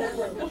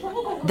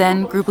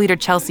 Then, group leader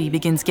Chelsea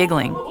begins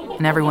giggling,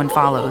 and everyone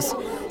follows,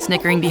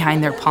 snickering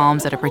behind their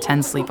palms at a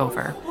pretend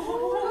sleepover.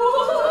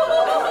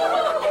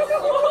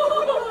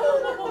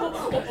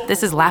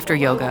 This is Laughter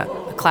Yoga,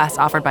 a class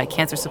offered by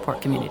Cancer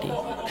Support Community.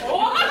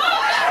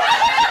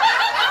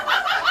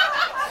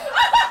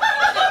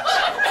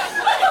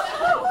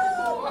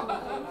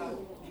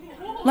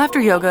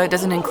 Laughter Yoga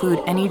doesn't include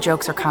any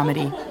jokes or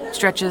comedy,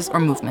 stretches, or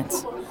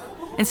movements.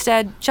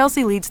 Instead,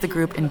 Chelsea leads the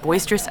group in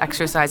boisterous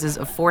exercises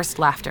of forced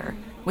laughter,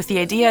 with the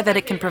idea that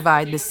it can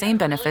provide the same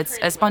benefits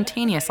as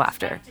spontaneous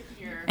laughter,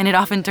 and it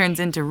often turns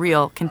into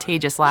real,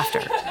 contagious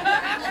laughter.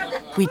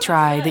 We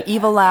try the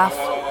evil laugh,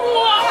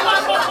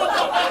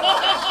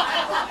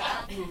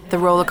 the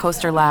roller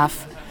coaster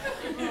laugh,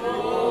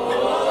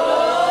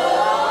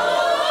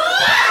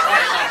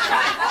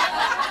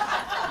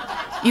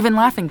 even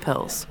laughing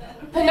pills.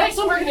 The next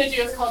one we're going to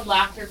do is called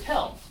Laughter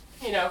Pill.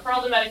 For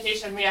all the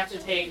medication we have to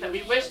take that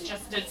we wish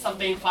just did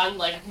something fun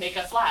like make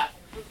us laugh.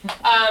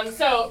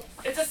 So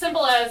it's as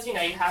simple as, you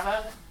have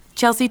a...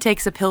 Chelsea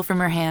takes a pill from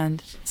her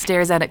hand,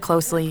 stares at it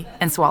closely,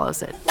 and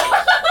swallows it.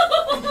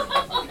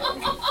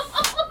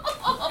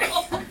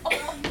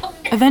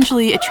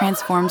 Eventually, it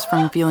transforms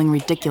from feeling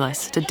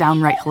ridiculous to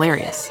downright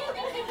hilarious.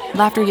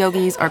 Laughter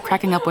yogis are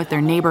cracking up with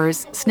their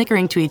neighbors,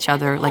 snickering to each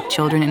other like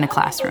children in a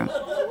classroom.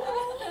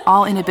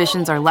 All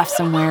inhibitions are left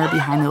somewhere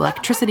behind the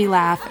electricity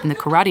laugh and the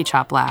karate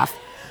chop laugh,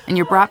 and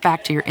you're brought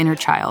back to your inner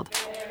child,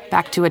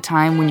 back to a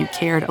time when you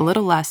cared a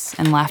little less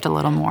and laughed a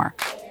little more.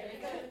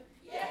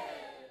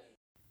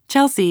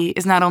 Chelsea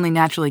is not only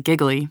naturally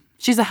giggly,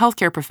 she's a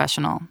healthcare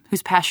professional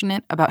who's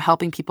passionate about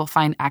helping people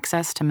find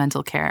access to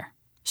mental care.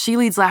 She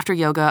leads laughter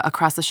yoga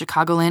across the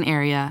Chicagoland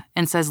area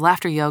and says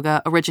laughter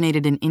yoga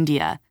originated in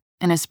India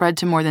and has spread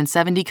to more than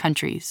 70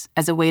 countries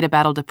as a way to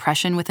battle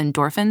depression with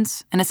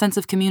endorphins and a sense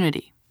of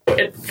community.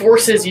 It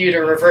forces you to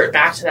revert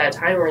back to that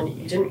time where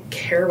you didn't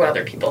care what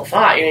other people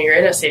thought. You're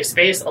in a safe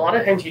space. A lot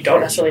of times you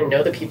don't necessarily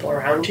know the people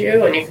around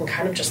you, and you can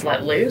kind of just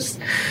let loose.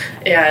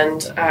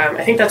 And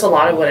I think that's a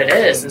lot of what it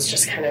is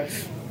just kind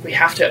of, we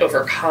have to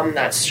overcome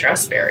that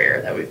stress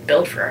barrier that we've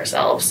built for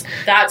ourselves.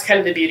 That's kind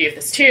of the beauty of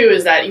this, too,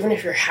 is that even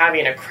if you're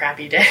having a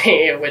crappy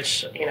day,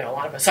 which, a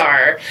lot of us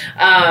are,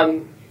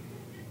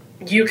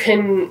 you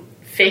can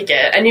fake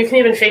it, and you can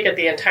even fake it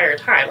the entire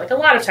time. Like, a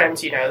lot of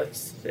times,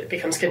 it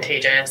becomes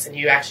contagious and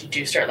you actually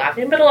do start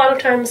laughing, but a lot of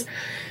times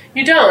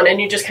you don't,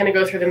 and you just kind of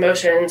go through the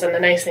motions. And the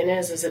nice thing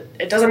is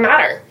it doesn't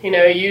matter.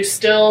 You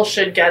still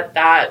should get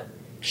that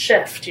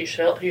shift. You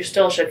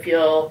still should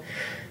feel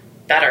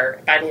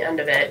better by the end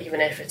of it,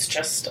 even if it's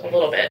just a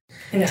little bit.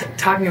 And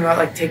talking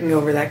about taking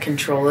over that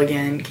control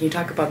again, can you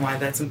talk about why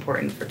that's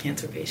important for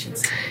cancer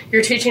patients?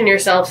 You're teaching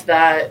yourself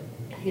that,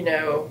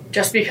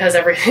 just because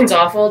everything's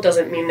awful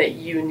doesn't mean that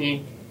you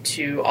need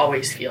to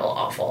always feel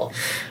awful.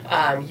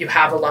 You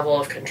have a level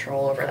of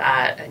control over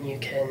that, and you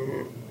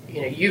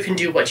can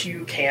do what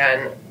you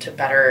can to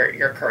better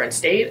your current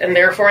state, and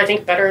therefore I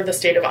think better the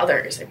state of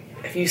others.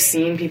 Have you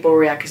seen people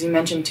react? Because you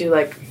mentioned too,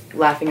 like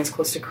laughing is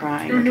close to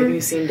crying. Like, have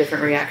you seen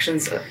different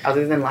reactions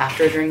other than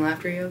laughter during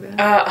laughter yoga?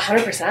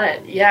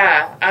 100%.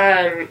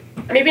 Yeah.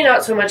 Maybe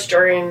not so much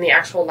during the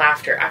actual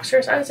laughter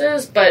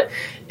exercises, but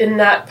in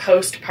that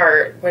post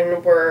part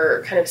when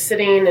we're kind of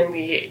sitting and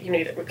we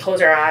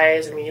close our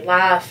eyes and we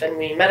laugh and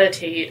we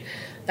meditate.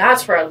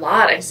 That's where a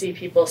lot I see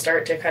people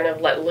start to kind of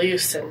let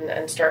loose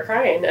and start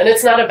crying. And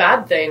it's not a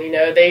bad thing.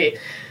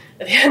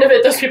 At the end of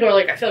it, those people are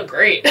like, I feel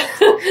great.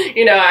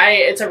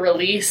 It's a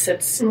release.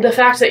 It's the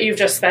fact that you've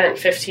just spent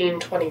 15,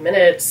 20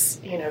 minutes,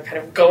 kind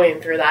of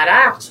going through that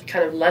act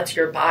kind of lets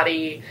your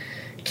body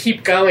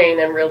keep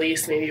going and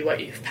release maybe what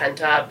you've pent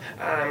up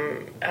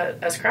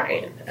as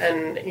crying.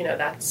 And,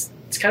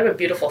 it's kind of a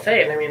beautiful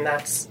thing. I mean,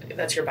 that's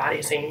your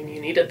body saying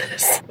you needed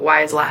this.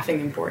 Why is laughing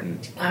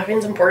important?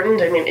 Laughing's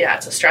important. I mean, yeah,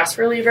 it's a stress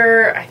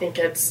reliever.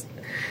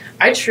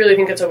 I truly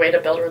think it's a way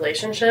to build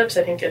relationships.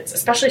 I think it's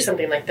especially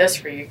something like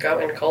this where you go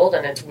in cold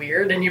and it's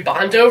weird and you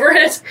bond over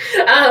it.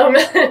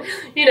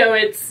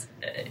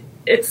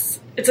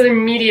 It's an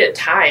immediate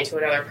tie to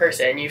another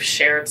person. You've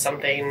shared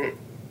something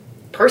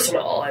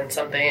personal and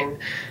something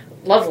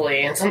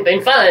lovely and something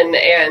fun,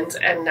 and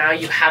now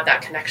you have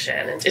that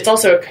connection. And it's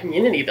also a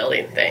community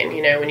building thing.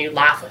 When you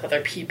laugh with other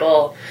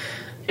people,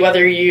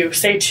 whether you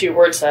say 2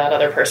 words to that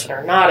other person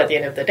or not, at the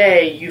end of the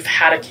day, you've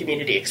had a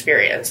community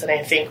experience. And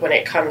I think when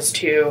it comes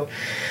to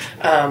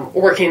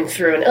working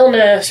through an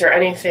illness or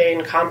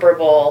anything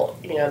comparable,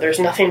 there's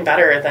nothing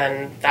better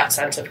than that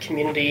sense of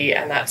community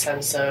and that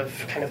sense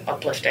of kind of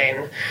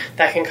uplifting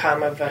that can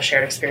come of a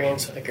shared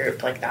experience with a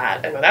group like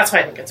that. And that's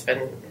why I think it's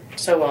been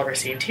so well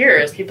received here,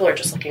 is people are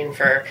just looking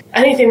for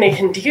anything they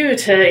can do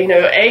to,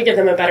 A, give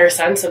them a better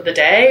sense of the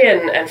day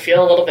and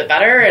feel a little bit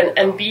better,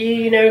 and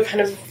B,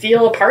 kind of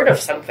feel a part of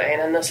something.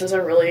 And this is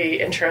a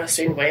really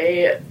interesting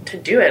way to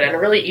do it and a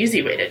really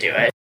easy way to do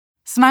it.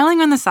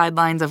 Smiling on the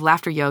sidelines of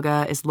laughter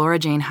yoga is Laura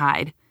Jane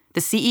Hyde, the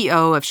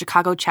CEO of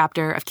Chicago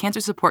chapter of cancer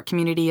support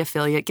community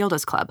affiliate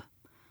Gilda's Club.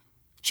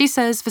 She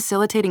says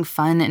facilitating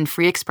fun and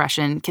free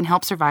expression can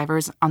help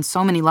survivors on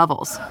so many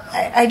levels.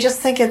 I just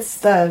think it's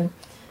the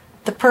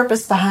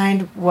purpose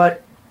behind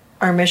what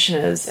our mission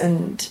is.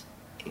 And,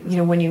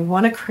 when you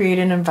want to create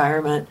an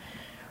environment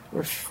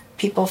where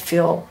people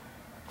feel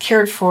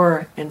cared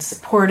for and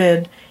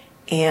supported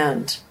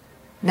and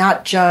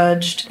not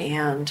judged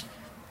and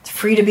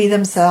free to be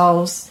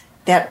themselves,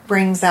 that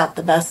brings out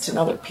the best in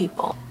other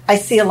people. I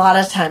see a lot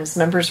of times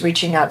members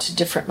reaching out to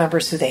different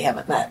members who they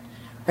haven't met,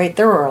 right?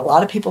 There were a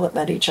lot of people that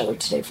met each other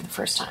today for the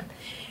first time.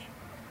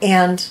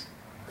 And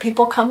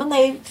people come and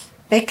they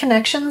make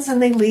connections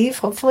and they leave,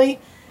 hopefully,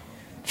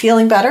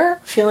 feeling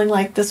better, feeling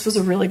like this was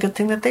a really good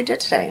thing that they did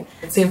today.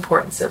 It's the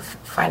importance of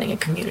finding a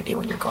community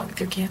when you're going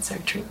through cancer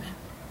treatment.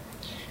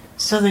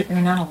 So that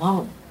you're not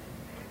alone.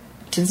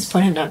 To this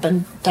point, I've not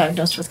been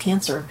diagnosed with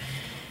cancer.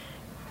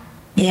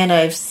 And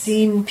I've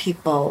seen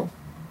people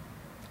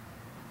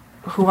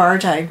who are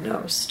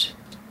diagnosed,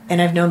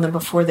 and I've known them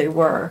before they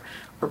were,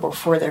 or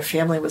before their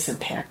family was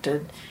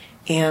impacted.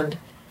 And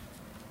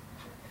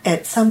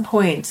at some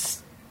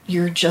points,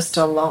 you're just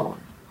alone.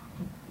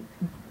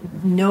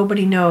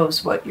 Nobody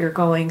knows what you're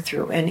going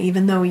through. And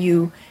even though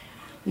you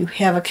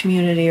have a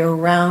community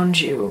around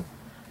you,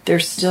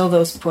 there's still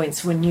those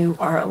points when you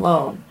are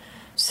alone.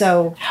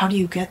 So how do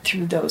you get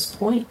through those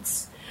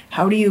points?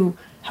 How do you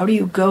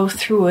go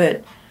through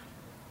it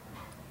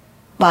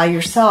by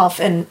yourself?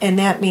 And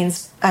that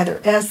means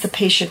either as the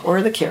patient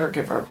or the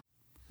caregiver.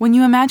 When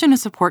you imagine a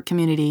support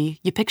community,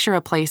 you picture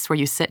a place where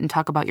you sit and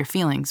talk about your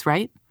feelings,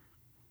 right?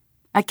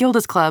 At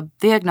Gilda's Club,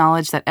 they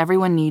acknowledge that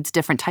everyone needs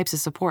different types of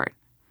support.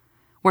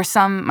 Where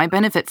some might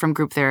benefit from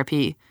group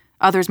therapy,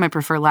 others might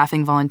prefer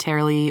laughing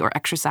voluntarily or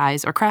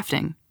exercise or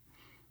crafting.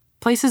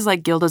 Places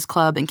like Gilda's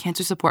Club and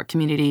Cancer Support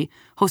Community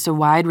host a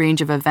wide range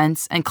of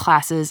events and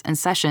classes and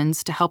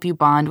sessions to help you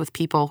bond with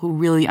people who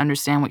really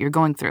understand what you're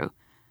going through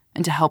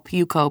and to help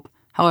you cope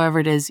however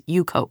it is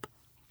you cope.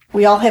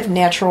 We all have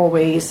natural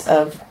ways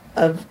of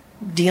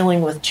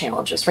dealing with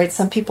challenges, right?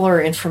 Some people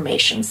are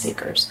information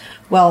seekers.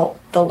 Well,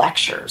 the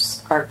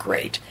lectures are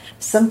great.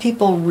 Some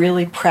people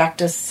really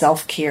practice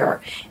self-care,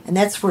 and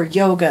that's where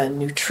yoga and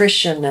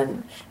nutrition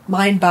and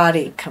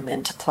mind-body come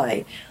into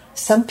play.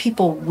 Some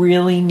people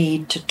really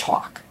need to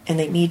talk, and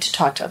they need to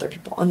talk to other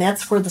people, and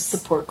that's where the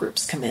support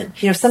groups come in.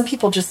 Some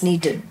people just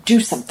need to do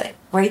something,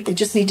 right? They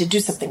just need to do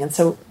something, and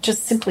so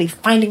just simply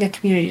finding a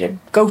community to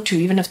go to,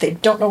 even if they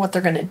don't know what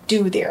they're going to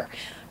do there.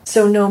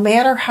 So no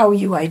matter how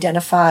you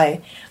identify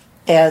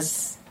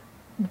as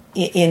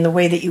in the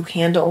way that you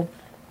handle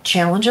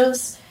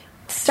challenges,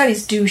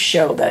 studies do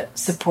show that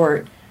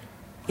support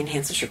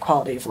enhances your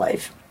quality of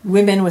life.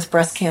 Women with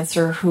breast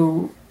cancer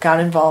who got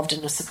involved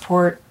in a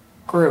support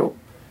group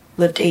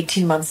lived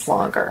 18 months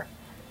longer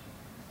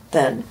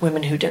than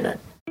women who didn't.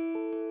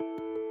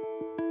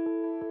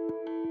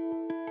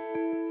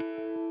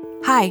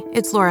 Hi,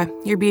 it's Laura,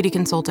 your beauty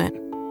consultant.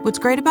 What's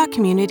great about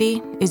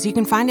community is you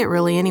can find it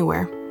really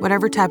anywhere.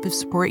 Whatever type of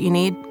support you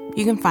need,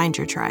 you can find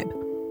your tribe,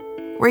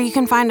 where you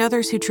can find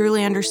others who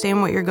truly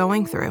understand what you're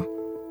going through.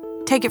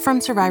 Take it from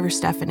survivor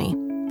Stephanie.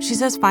 She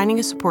says finding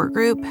a support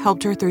group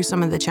helped her through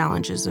some of the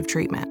challenges of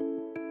treatment.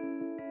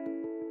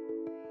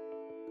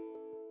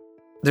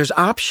 There's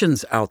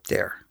options out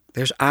there.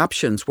 There's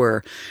options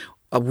where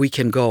we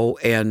can go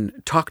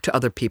and talk to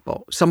other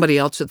people, somebody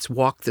else that's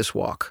walked this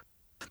walk,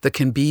 that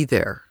can be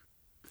there.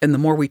 And the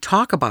more we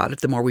talk about it,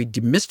 the more we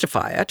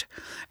demystify it.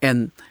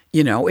 And,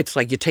 it's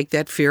like you take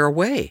that fear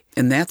away.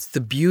 And that's the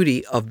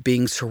beauty of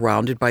being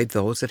surrounded by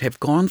those that have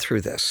gone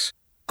through this.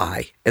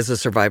 I, as a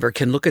survivor,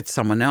 can look at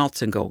someone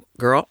else and go,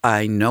 girl,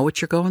 I know what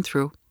you're going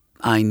through.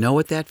 I know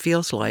what that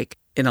feels like.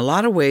 In a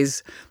lot of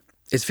ways,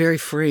 it's very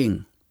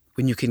freeing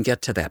when you can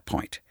get to that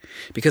point.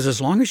 Because as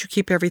long as you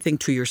keep everything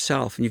to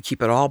yourself and you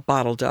keep it all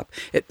bottled up,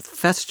 it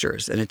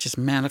festers and it just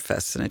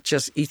manifests and it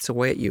just eats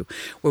away at you.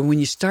 When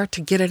you start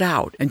to get it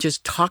out and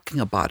just talking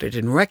about it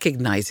and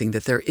recognizing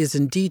that there is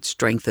indeed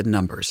strength in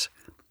numbers,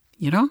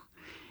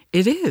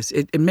 it is.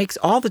 It makes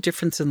all the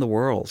difference in the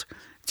world.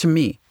 To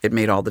me, it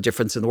made all the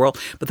difference in the world.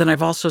 But then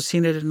I've also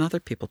seen it in other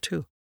people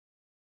too.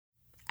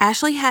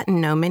 Ashley hadn't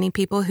known many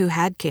people who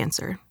had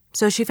cancer,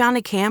 so she found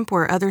a camp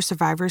where other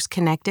survivors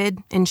connected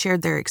and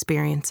shared their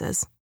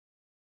experiences.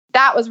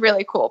 That was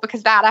really cool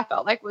because that I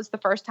felt like was the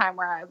first time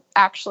where I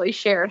actually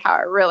shared how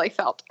I really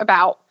felt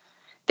about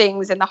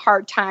things and the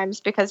hard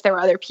times because there were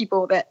other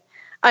people that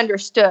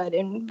understood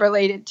and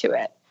related to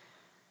it.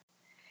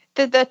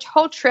 The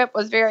whole trip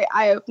was very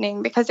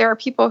eye-opening because there were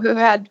people who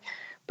had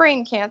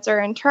brain cancer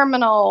and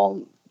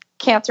terminal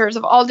cancers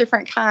of all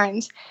different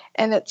kinds.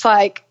 And it's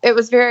like, it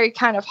was very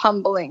kind of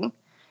humbling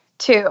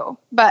too.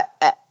 But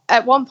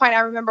at one point,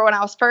 I remember when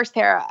I was first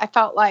there, I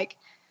felt like,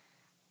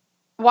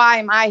 why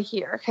am I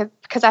here?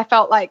 Because I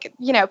felt like,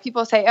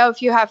 people say, oh,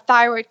 if you have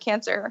thyroid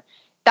cancer,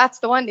 that's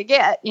the one to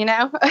get,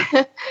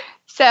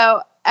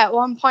 So at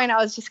one point I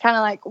was just kind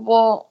of like,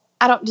 well,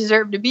 I don't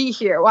deserve to be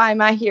here. Why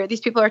am I here?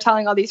 These people are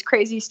telling all these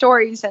crazy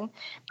stories and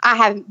I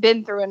haven't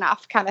been through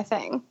enough kind of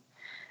thing.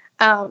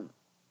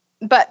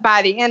 But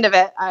by the end of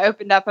it, I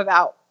opened up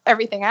about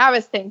everything I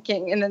was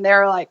thinking. And then they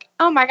were like,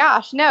 oh my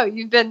gosh, no,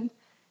 you've been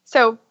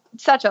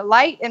such a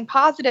light and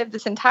positive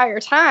this entire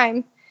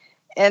time.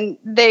 And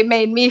they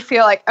made me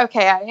feel like,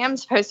 okay, I am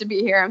supposed to be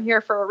here. I'm here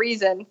for a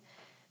reason.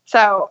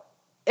 So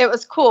it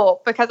was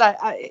cool because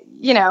I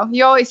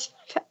you always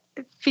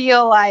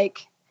feel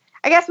like,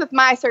 I guess with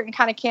my certain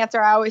kind of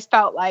cancer, I always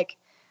felt like,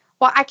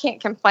 well, I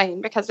can't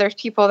complain because there's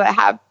people that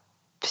have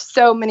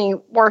so many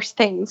worse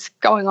things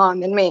going on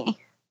than me.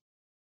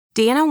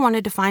 Deanna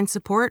wanted to find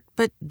support,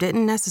 but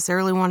didn't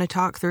necessarily want to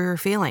talk through her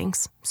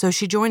feelings. So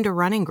she joined a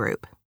running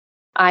group.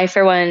 I,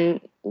 for one,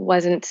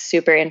 wasn't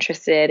super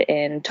interested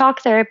in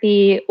talk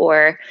therapy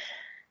or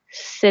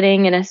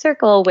sitting in a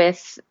circle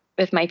with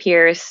my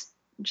peers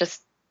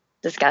just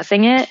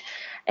discussing it.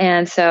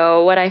 And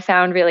so what I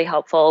found really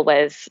helpful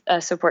was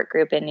a support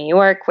group in New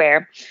York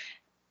where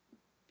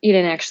you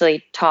didn't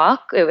actually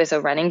talk. It was a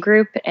running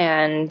group,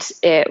 and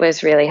it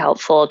was really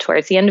helpful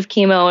towards the end of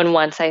chemo and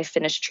once I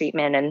finished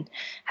treatment and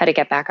had to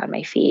get back on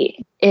my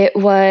feet. It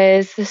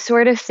was the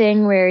sort of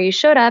thing where you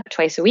showed up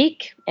twice a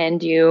week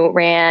and you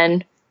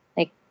ran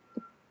like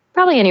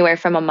probably anywhere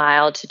from 1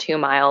 mile to 2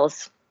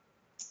 miles.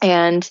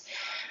 And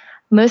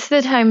most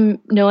of the time,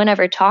 no one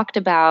ever talked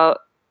about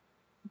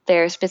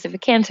their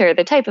specific cancer,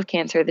 the type of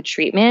cancer, the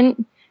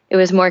treatment. It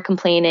was more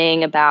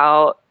complaining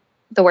about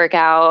the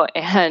workout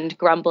and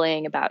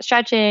grumbling about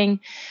stretching.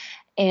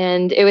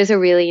 And it was a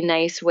really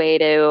nice way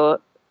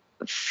to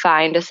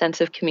find a sense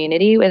of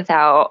community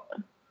without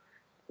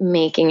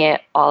making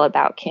it all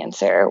about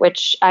cancer,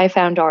 which I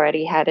found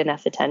already had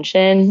enough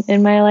attention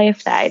in my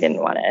life that I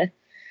didn't want to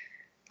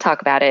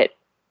talk about it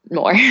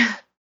more.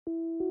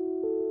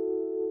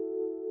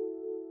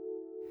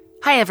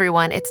 Hi,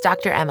 everyone. It's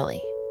Dr.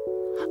 Emily.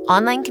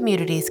 Online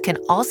communities can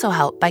also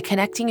help by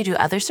connecting you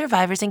to other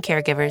survivors and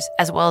caregivers,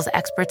 as well as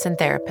experts and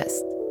therapists.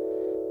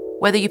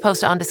 Whether you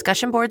post on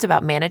discussion boards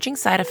about managing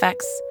side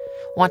effects,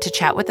 want to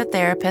chat with a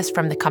therapist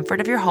from the comfort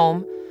of your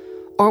home,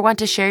 or want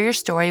to share your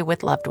story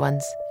with loved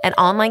ones, an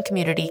online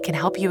community can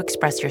help you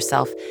express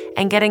yourself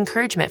and get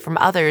encouragement from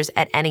others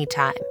at any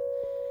time.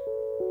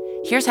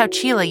 Here's how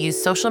Sheila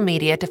used social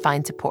media to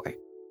find support.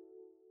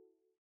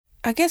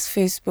 I guess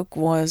Facebook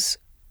was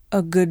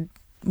a good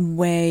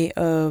way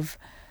of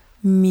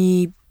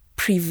me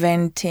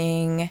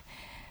preventing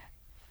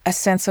a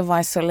sense of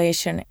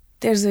isolation.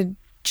 There's a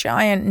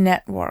giant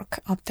network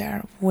out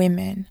there of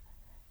women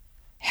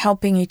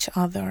helping each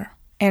other.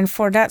 And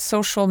for that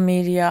social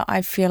media,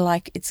 I feel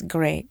like it's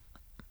great.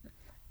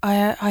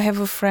 I have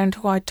a friend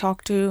who I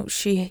talked to.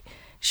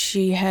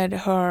 She had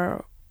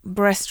her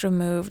breast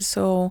removed,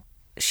 so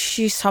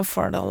she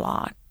suffered a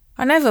lot.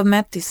 I never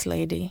met this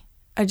lady.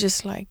 I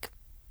just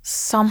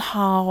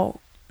somehow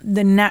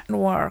the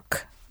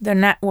network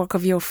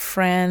of your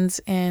friends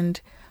and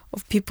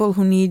of people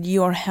who need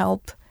your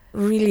help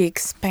really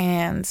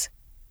expands.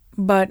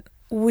 But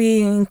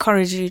we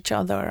encouraged each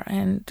other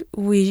and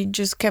we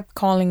just kept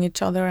calling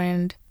each other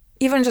and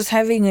even just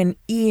having an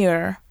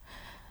ear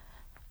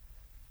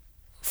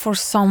for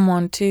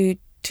someone to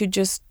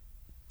just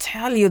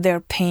tell you their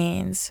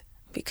pains.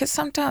 Because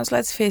sometimes,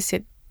 let's face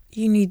it,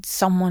 you need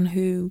someone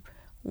who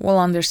will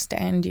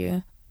understand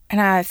you.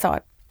 And I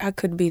thought I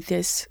could be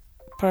this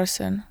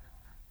person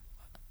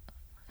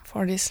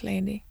for this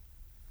lady.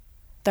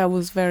 That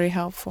was very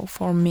helpful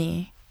for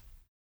me.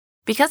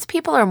 Because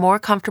people are more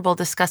comfortable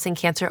discussing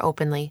cancer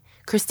openly,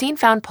 Christine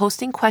found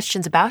posting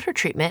questions about her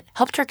treatment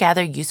helped her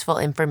gather useful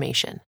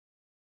information.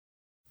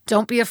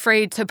 Don't be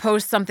afraid to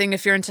post something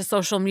if you're into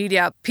social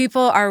media.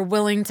 People are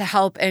willing to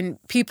help, and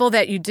people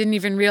that you didn't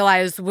even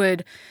realize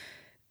would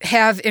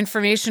have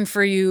information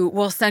for you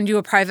will send you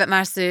a private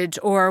message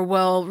or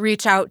will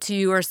reach out to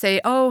you or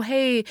say, oh,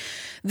 hey,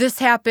 this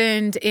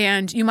happened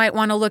and you might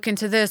want to look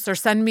into this, or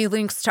send me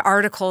links to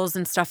articles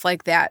and stuff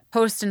like that.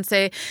 Post and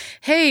say,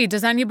 hey,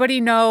 does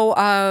anybody know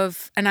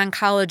of an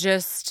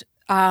oncologist?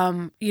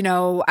 I'm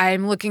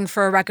looking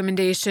for a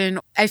recommendation.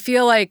 I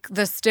feel like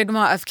the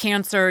stigma of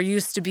cancer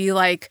used to be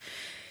like,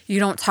 you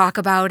don't talk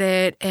about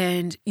it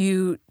and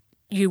you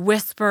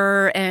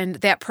whisper, and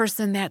that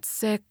person that's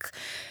sick.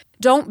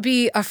 Don't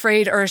be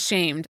afraid or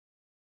ashamed.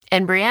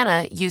 And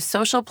Brianna used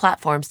social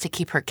platforms to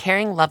keep her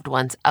caring loved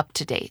ones up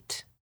to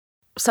date.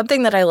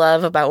 Something that I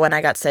love about when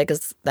I got sick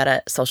is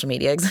that social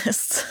media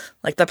exists.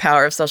 Like the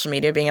power of social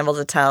media, being able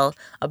to tell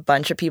a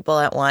bunch of people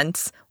at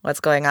once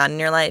what's going on in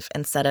your life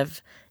instead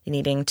of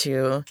needing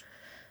to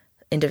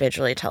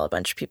individually tell a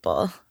bunch of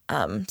people.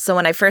 So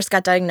when I first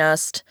got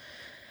diagnosed,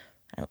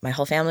 my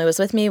whole family was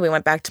with me. We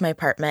went back to my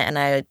apartment and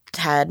I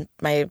had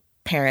my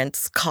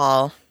parents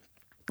call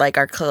like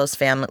our close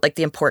family, like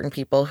the important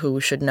people who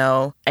should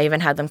know. I even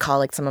had them call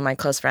like some of my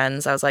close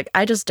friends. I was like,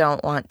 I just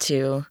don't want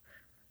to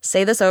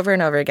say this over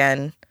and over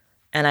again.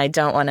 And I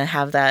don't want to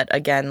have that,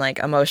 again, like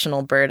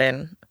emotional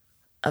burden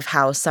of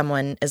how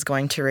someone is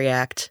going to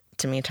react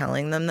to me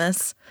telling them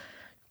this.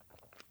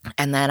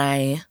 And then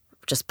I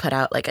just put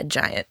out like a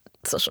giant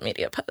social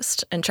media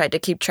post and tried to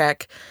keep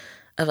track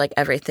of like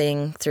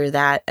everything through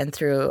that and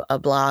through a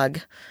blog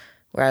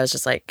where I was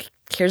just like,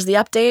 here's the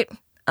update.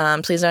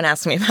 Please don't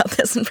ask me about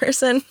this in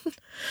person.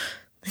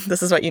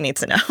 This is what you need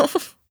to know.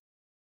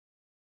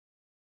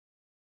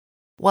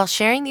 While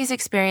sharing these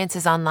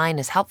experiences online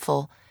is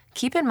helpful,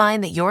 keep in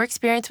mind that your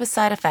experience with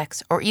side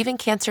effects, or even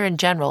cancer in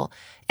general,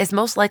 is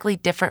most likely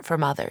different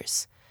from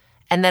others,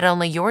 and that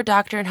only your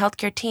doctor and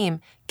healthcare team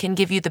can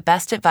give you the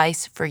best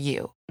advice for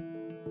you.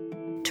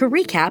 To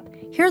recap,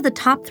 here are the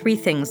top 3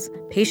 things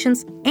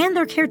patients and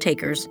their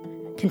caretakers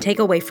can take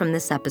away from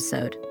this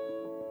episode.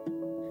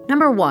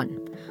 Number 1,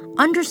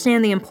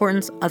 understand the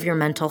importance of your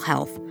mental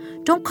health.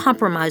 Don't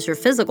compromise your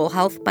physical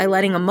health by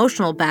letting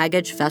emotional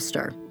baggage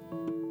fester.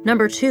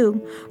 Number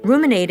 2,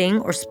 ruminating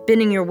or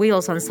spinning your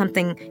wheels on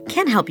something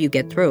can help you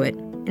get through it.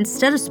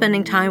 Instead of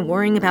spending time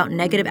worrying about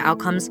negative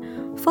outcomes,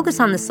 focus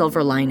on the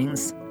silver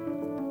linings.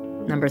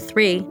 Number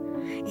 3,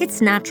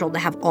 it's natural to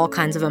have all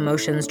kinds of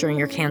emotions during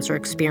your cancer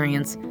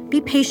experience.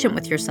 Be patient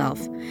with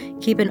yourself.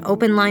 Keep an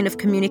open line of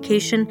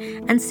communication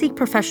and seek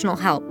professional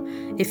help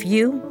if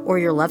you or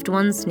your loved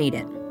ones need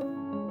it.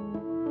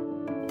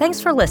 Thanks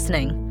for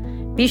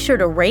listening. Be sure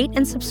to rate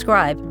and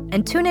subscribe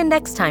and tune in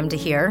next time to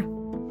hear.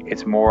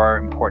 It's more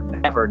important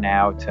than ever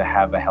now to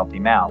have a healthy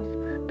mouth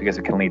because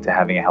it can lead to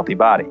having a healthy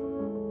body.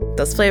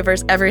 Those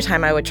flavors, every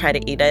time I would try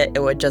to eat it,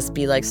 it would just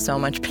be like so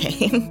much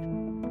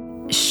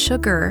pain.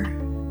 Sugar,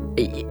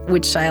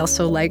 which I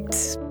also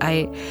liked,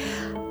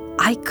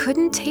 I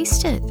couldn't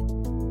taste it.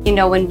 You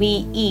know, when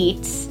we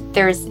eat,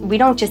 we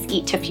don't just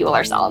eat to fuel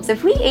ourselves.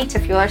 If we ate to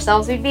fuel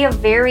ourselves, we'd be a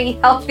very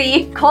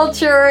healthy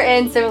culture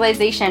and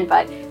civilization,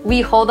 but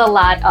we hold a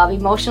lot of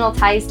emotional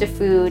ties to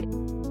food.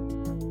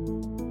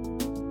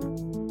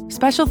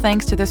 Special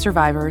thanks to the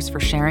survivors for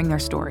sharing their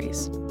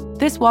stories.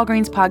 This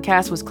Walgreens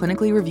podcast was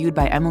clinically reviewed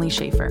by Emily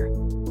Schaefer.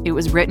 It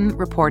was written,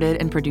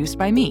 reported, and produced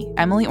by me,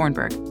 Emily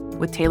Ornberg,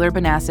 with Taylor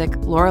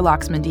Banasic, Laura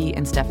Loxmandy,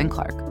 and Stephen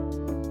Clark.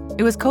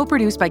 It was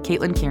co-produced by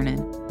Caitlin Kiernan,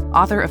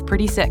 author of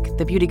Pretty Sick,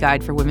 the beauty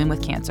guide for women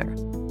with cancer.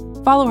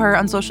 Follow her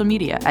on social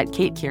media at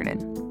Kate Kiernan.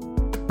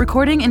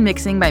 Recording and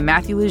mixing by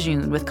Matthew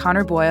Lejeune with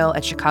Connor Boyle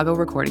at Chicago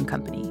Recording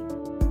Company.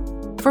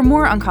 For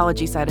more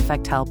oncology side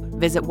effect help,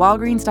 visit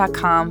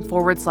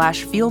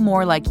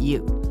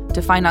walgreens.com/feelmorelikeYou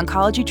to find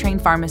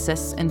oncology-trained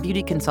pharmacists and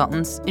beauty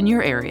consultants in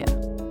your area.